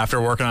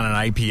 after working on an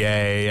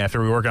IPA,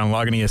 after we work on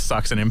Lagunitas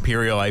Sucks, an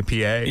Imperial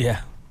IPA.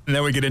 Yeah. And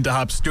then we get into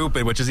Hop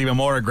Stupid, which is even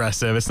more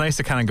aggressive. It's nice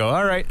to kind of go,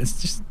 all right,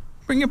 let's just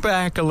bring it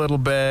back a little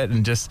bit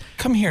and just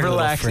come here,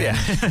 relax. Little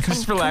friend. Yeah,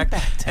 just relax.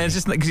 And it's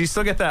just because you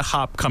still get that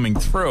hop coming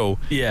through.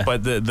 Yeah.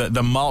 But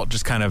the malt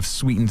just kind of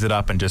sweetens it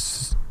up and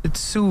just it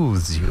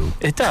soothes you.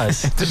 It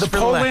does. Did the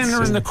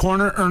Polander in the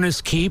corner earn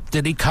his keep?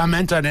 Did he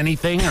comment on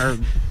anything or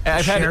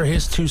share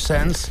his 2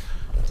 cents?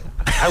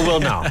 I will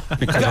now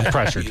because I'm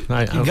pressured.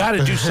 You got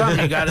to do something.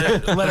 You got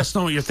to let us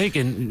know what you're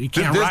thinking. You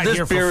can't ride this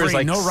here for beer free. Is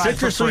like no ride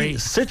for free.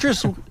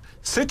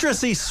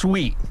 Citrusy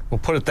sweet. We'll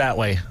put it that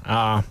way.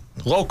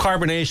 Low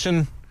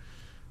carbonation.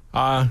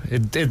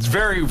 It's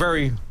very,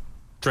 very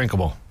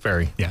drinkable.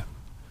 Very. Yeah.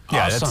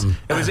 Yeah, awesome.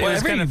 It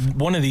was kind of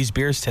one of these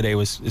beers today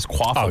is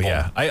quaffable. Oh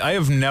yeah, I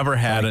have never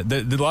had it.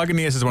 The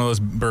Lagunitas is one of those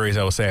breweries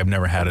I will say I've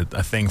never had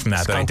a thing from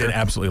that I did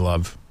absolutely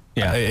love.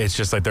 Yeah, it's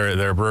just like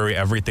they're a brewery.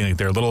 Everything like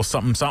they're a little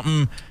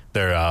something.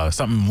 They're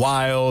something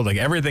wild. Like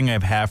everything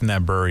I've had from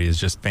that brewery is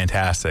just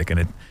fantastic,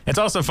 and it's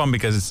also fun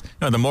because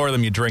the more of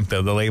them you drink,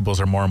 the labels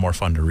are more and more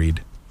fun to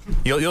read.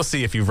 You'll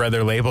see if you've read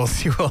their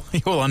labels, you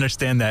will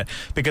understand that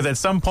because at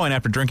some point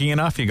after drinking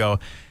enough, you go,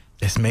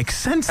 this makes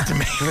sense to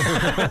me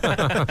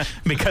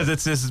because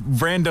it's this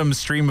random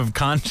stream of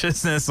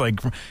consciousness, like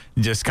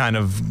just kind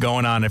of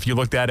going on. If you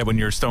looked at it when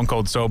you're stone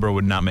cold sober, it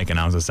would not make an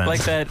ounce of sense.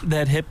 Like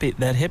that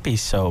hippie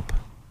soap.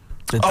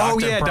 The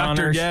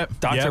Dr.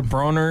 Dr.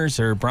 Bronner's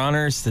or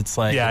Bronner's. That's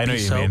like I know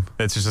what you mean.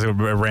 That's just a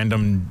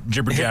random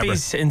jibber jabber.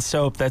 Hippies in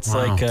soap. That's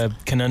like a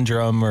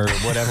conundrum or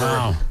whatever.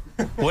 Wow.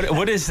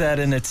 What is that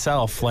in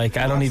itself? Like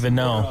I don't even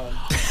know.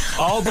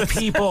 All the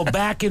people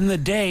back in the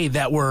day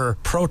that were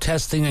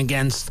protesting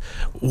against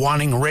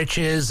wanting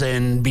riches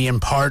and being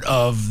part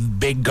of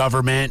big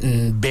government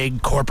and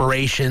big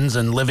corporations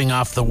and living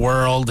off the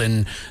world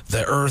and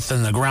the earth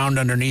and the ground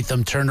underneath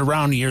them turned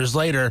around years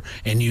later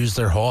and used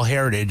their whole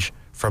heritage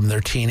from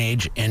their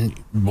teenage and,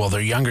 their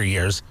younger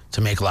years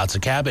to make lots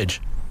of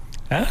cabbage.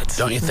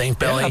 Don't you think,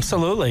 Billy? Yeah,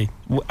 absolutely.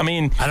 I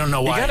mean, I don't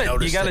know why I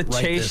noticed you gotta it chase,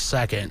 right this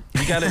second.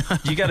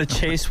 You gotta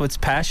chase what's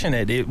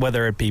passionate,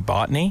 whether it be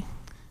botany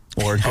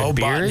or good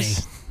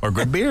beers. Botany. Or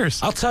good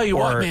beers. I'll tell you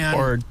what, man.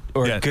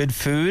 Or good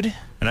food.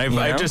 And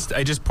I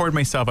just poured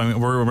myself. I mean,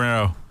 we're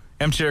gonna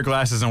empty our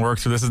glasses and work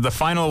through. This is the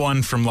final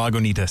one from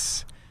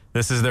Lagunitas.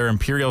 This is their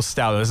Imperial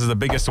Stout. This is the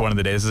biggest one of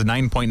the day. This is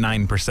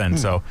 9.9%,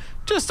 so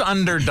just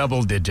under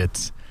double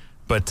digits.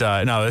 But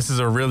no, this is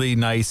a really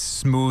nice,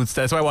 smooth.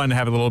 That's why I wanted to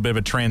have a little bit of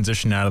a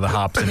transition out of the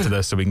hops into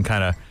this, so we can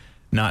kind of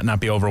not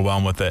be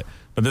overwhelmed with it.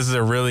 But this is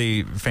a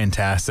really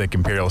fantastic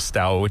Imperial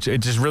Stout, which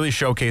it just really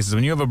showcases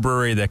when you have a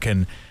brewery that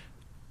can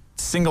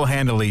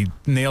single-handedly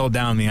nail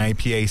down the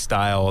IPA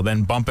style,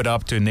 then bump it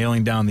up to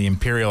nailing down the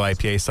Imperial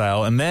IPA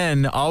style, and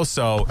then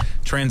also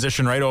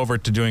transition right over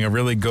to doing a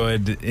really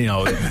good,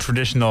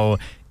 traditional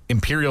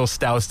Imperial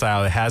Stout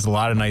style that has a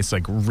lot of nice,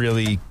 like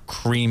really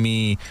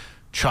creamy,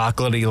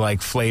 chocolatey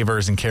like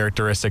flavors and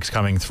characteristics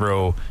coming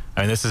through.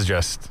 I mean, this is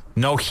just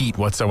no heat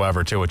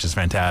whatsoever too, which is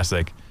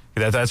fantastic.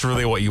 That's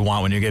really what you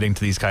want when you're getting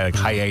to these kind of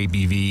like high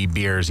ABV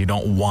beers. You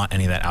don't want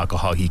any of that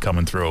alcohol heat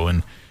coming through.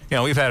 And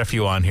we've had a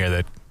few on here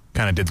that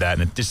kind of did that,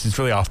 and it's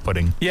really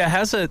off-putting. Yeah,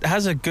 it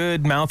has a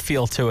good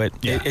mouthfeel to it.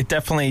 Yeah. It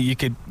definitely you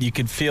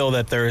could feel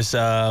that there's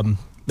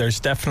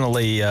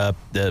definitely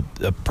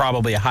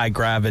probably a high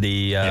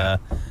gravity to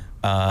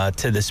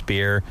this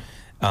beer.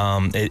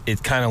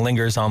 It kind of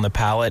lingers on the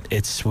palate.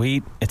 It's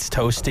sweet. It's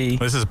toasty.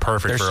 This is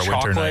perfect for a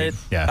winter night.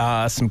 There's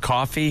chocolate. Some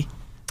coffee.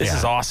 This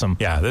is awesome.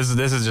 Yeah, this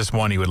is just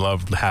one you would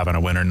love to have on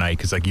a winter night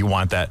because like you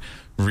want that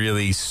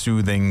really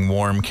soothing,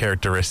 warm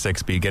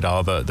characteristics, but you get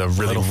all the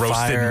really Little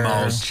roasted fire,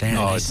 malts.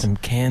 Oh, it's some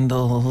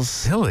candles.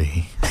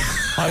 silly.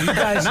 Oh, you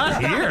guys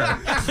Not here.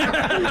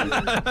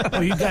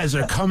 Oh, you guys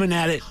are coming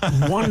at it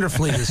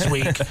wonderfully this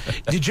week.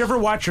 Did you ever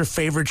watch your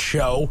favorite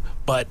show,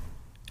 but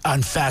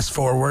on Fast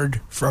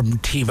Forward from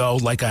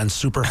TiVo, like on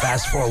Super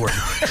Fast Forward?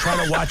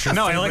 Try to watch your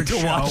No, favorite I like to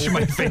show. watch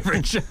my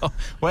favorite show.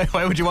 Why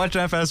would you watch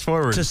that Fast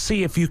Forward? To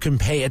see if you can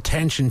pay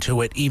attention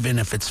to it, even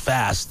if it's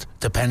fast,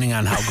 depending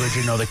on how good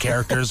you know the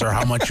characters or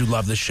how much you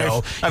love the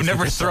show. I've If you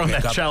never can still thrown pick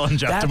that up.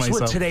 challenge out to myself.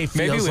 That's what today feels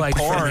Maybe with like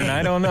for porn, me.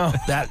 I don't know.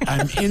 That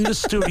I'm in the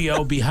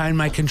studio behind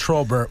my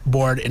control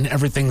board and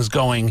everything's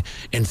going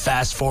in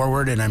fast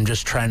forward and I'm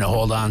just trying to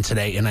hold on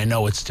today. And I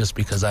know it's just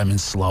because I'm in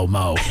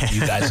slow-mo.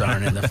 You guys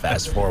aren't in the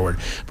fast forward.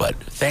 But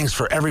thanks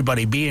for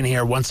everybody being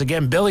here. Once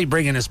again, Billy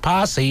bringing his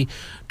posse.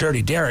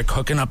 Dirty Derek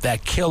hooking up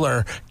that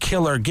killer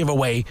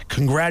giveaway.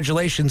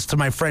 Congratulations to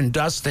my friend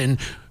Dustin,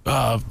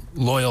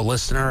 loyal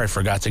listener. I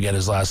forgot to get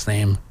his last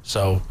name.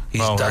 So he's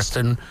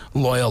Dustin,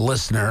 loyal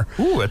listener.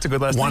 Ooh, that's a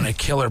good last name. Won a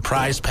killer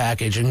prize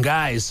package. And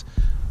guys,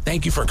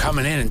 thank you for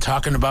coming in and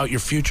talking about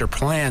your future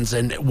plans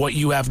and what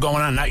you have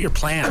going on. Not your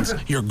plans,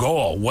 your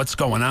goal. What's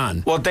going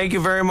on? Well, thank you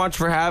very much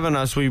for having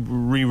us. We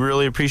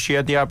really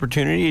appreciate the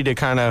opportunity to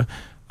kind of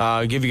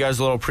give you guys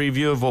a little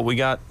preview of what we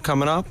got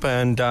coming up.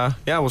 And,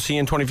 we'll see you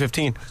in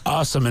 2015.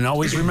 Awesome. And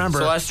always remember,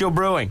 Celestial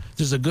Brewing.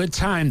 There's a good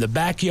time. The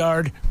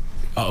backyard,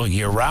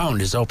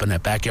 year-round is open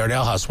at Backyard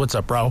Ale House. What's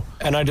up, bro?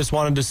 And I just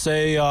wanted to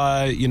say,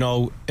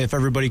 if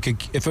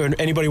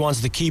anybody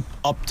wants to keep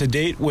up to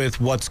date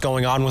with what's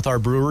going on with our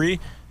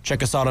brewery,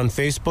 check us out on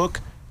Facebook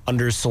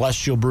under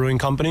Celestial Brewing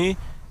Company.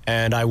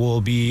 And I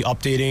will be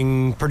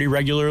updating pretty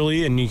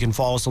regularly, and you can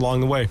follow us along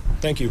the way.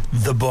 Thank you.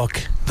 The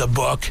book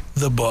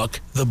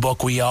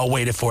we all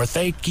waited for.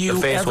 Thank you,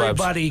 face webs.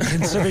 everybody.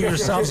 Consider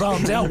yourselves all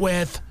dealt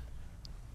with.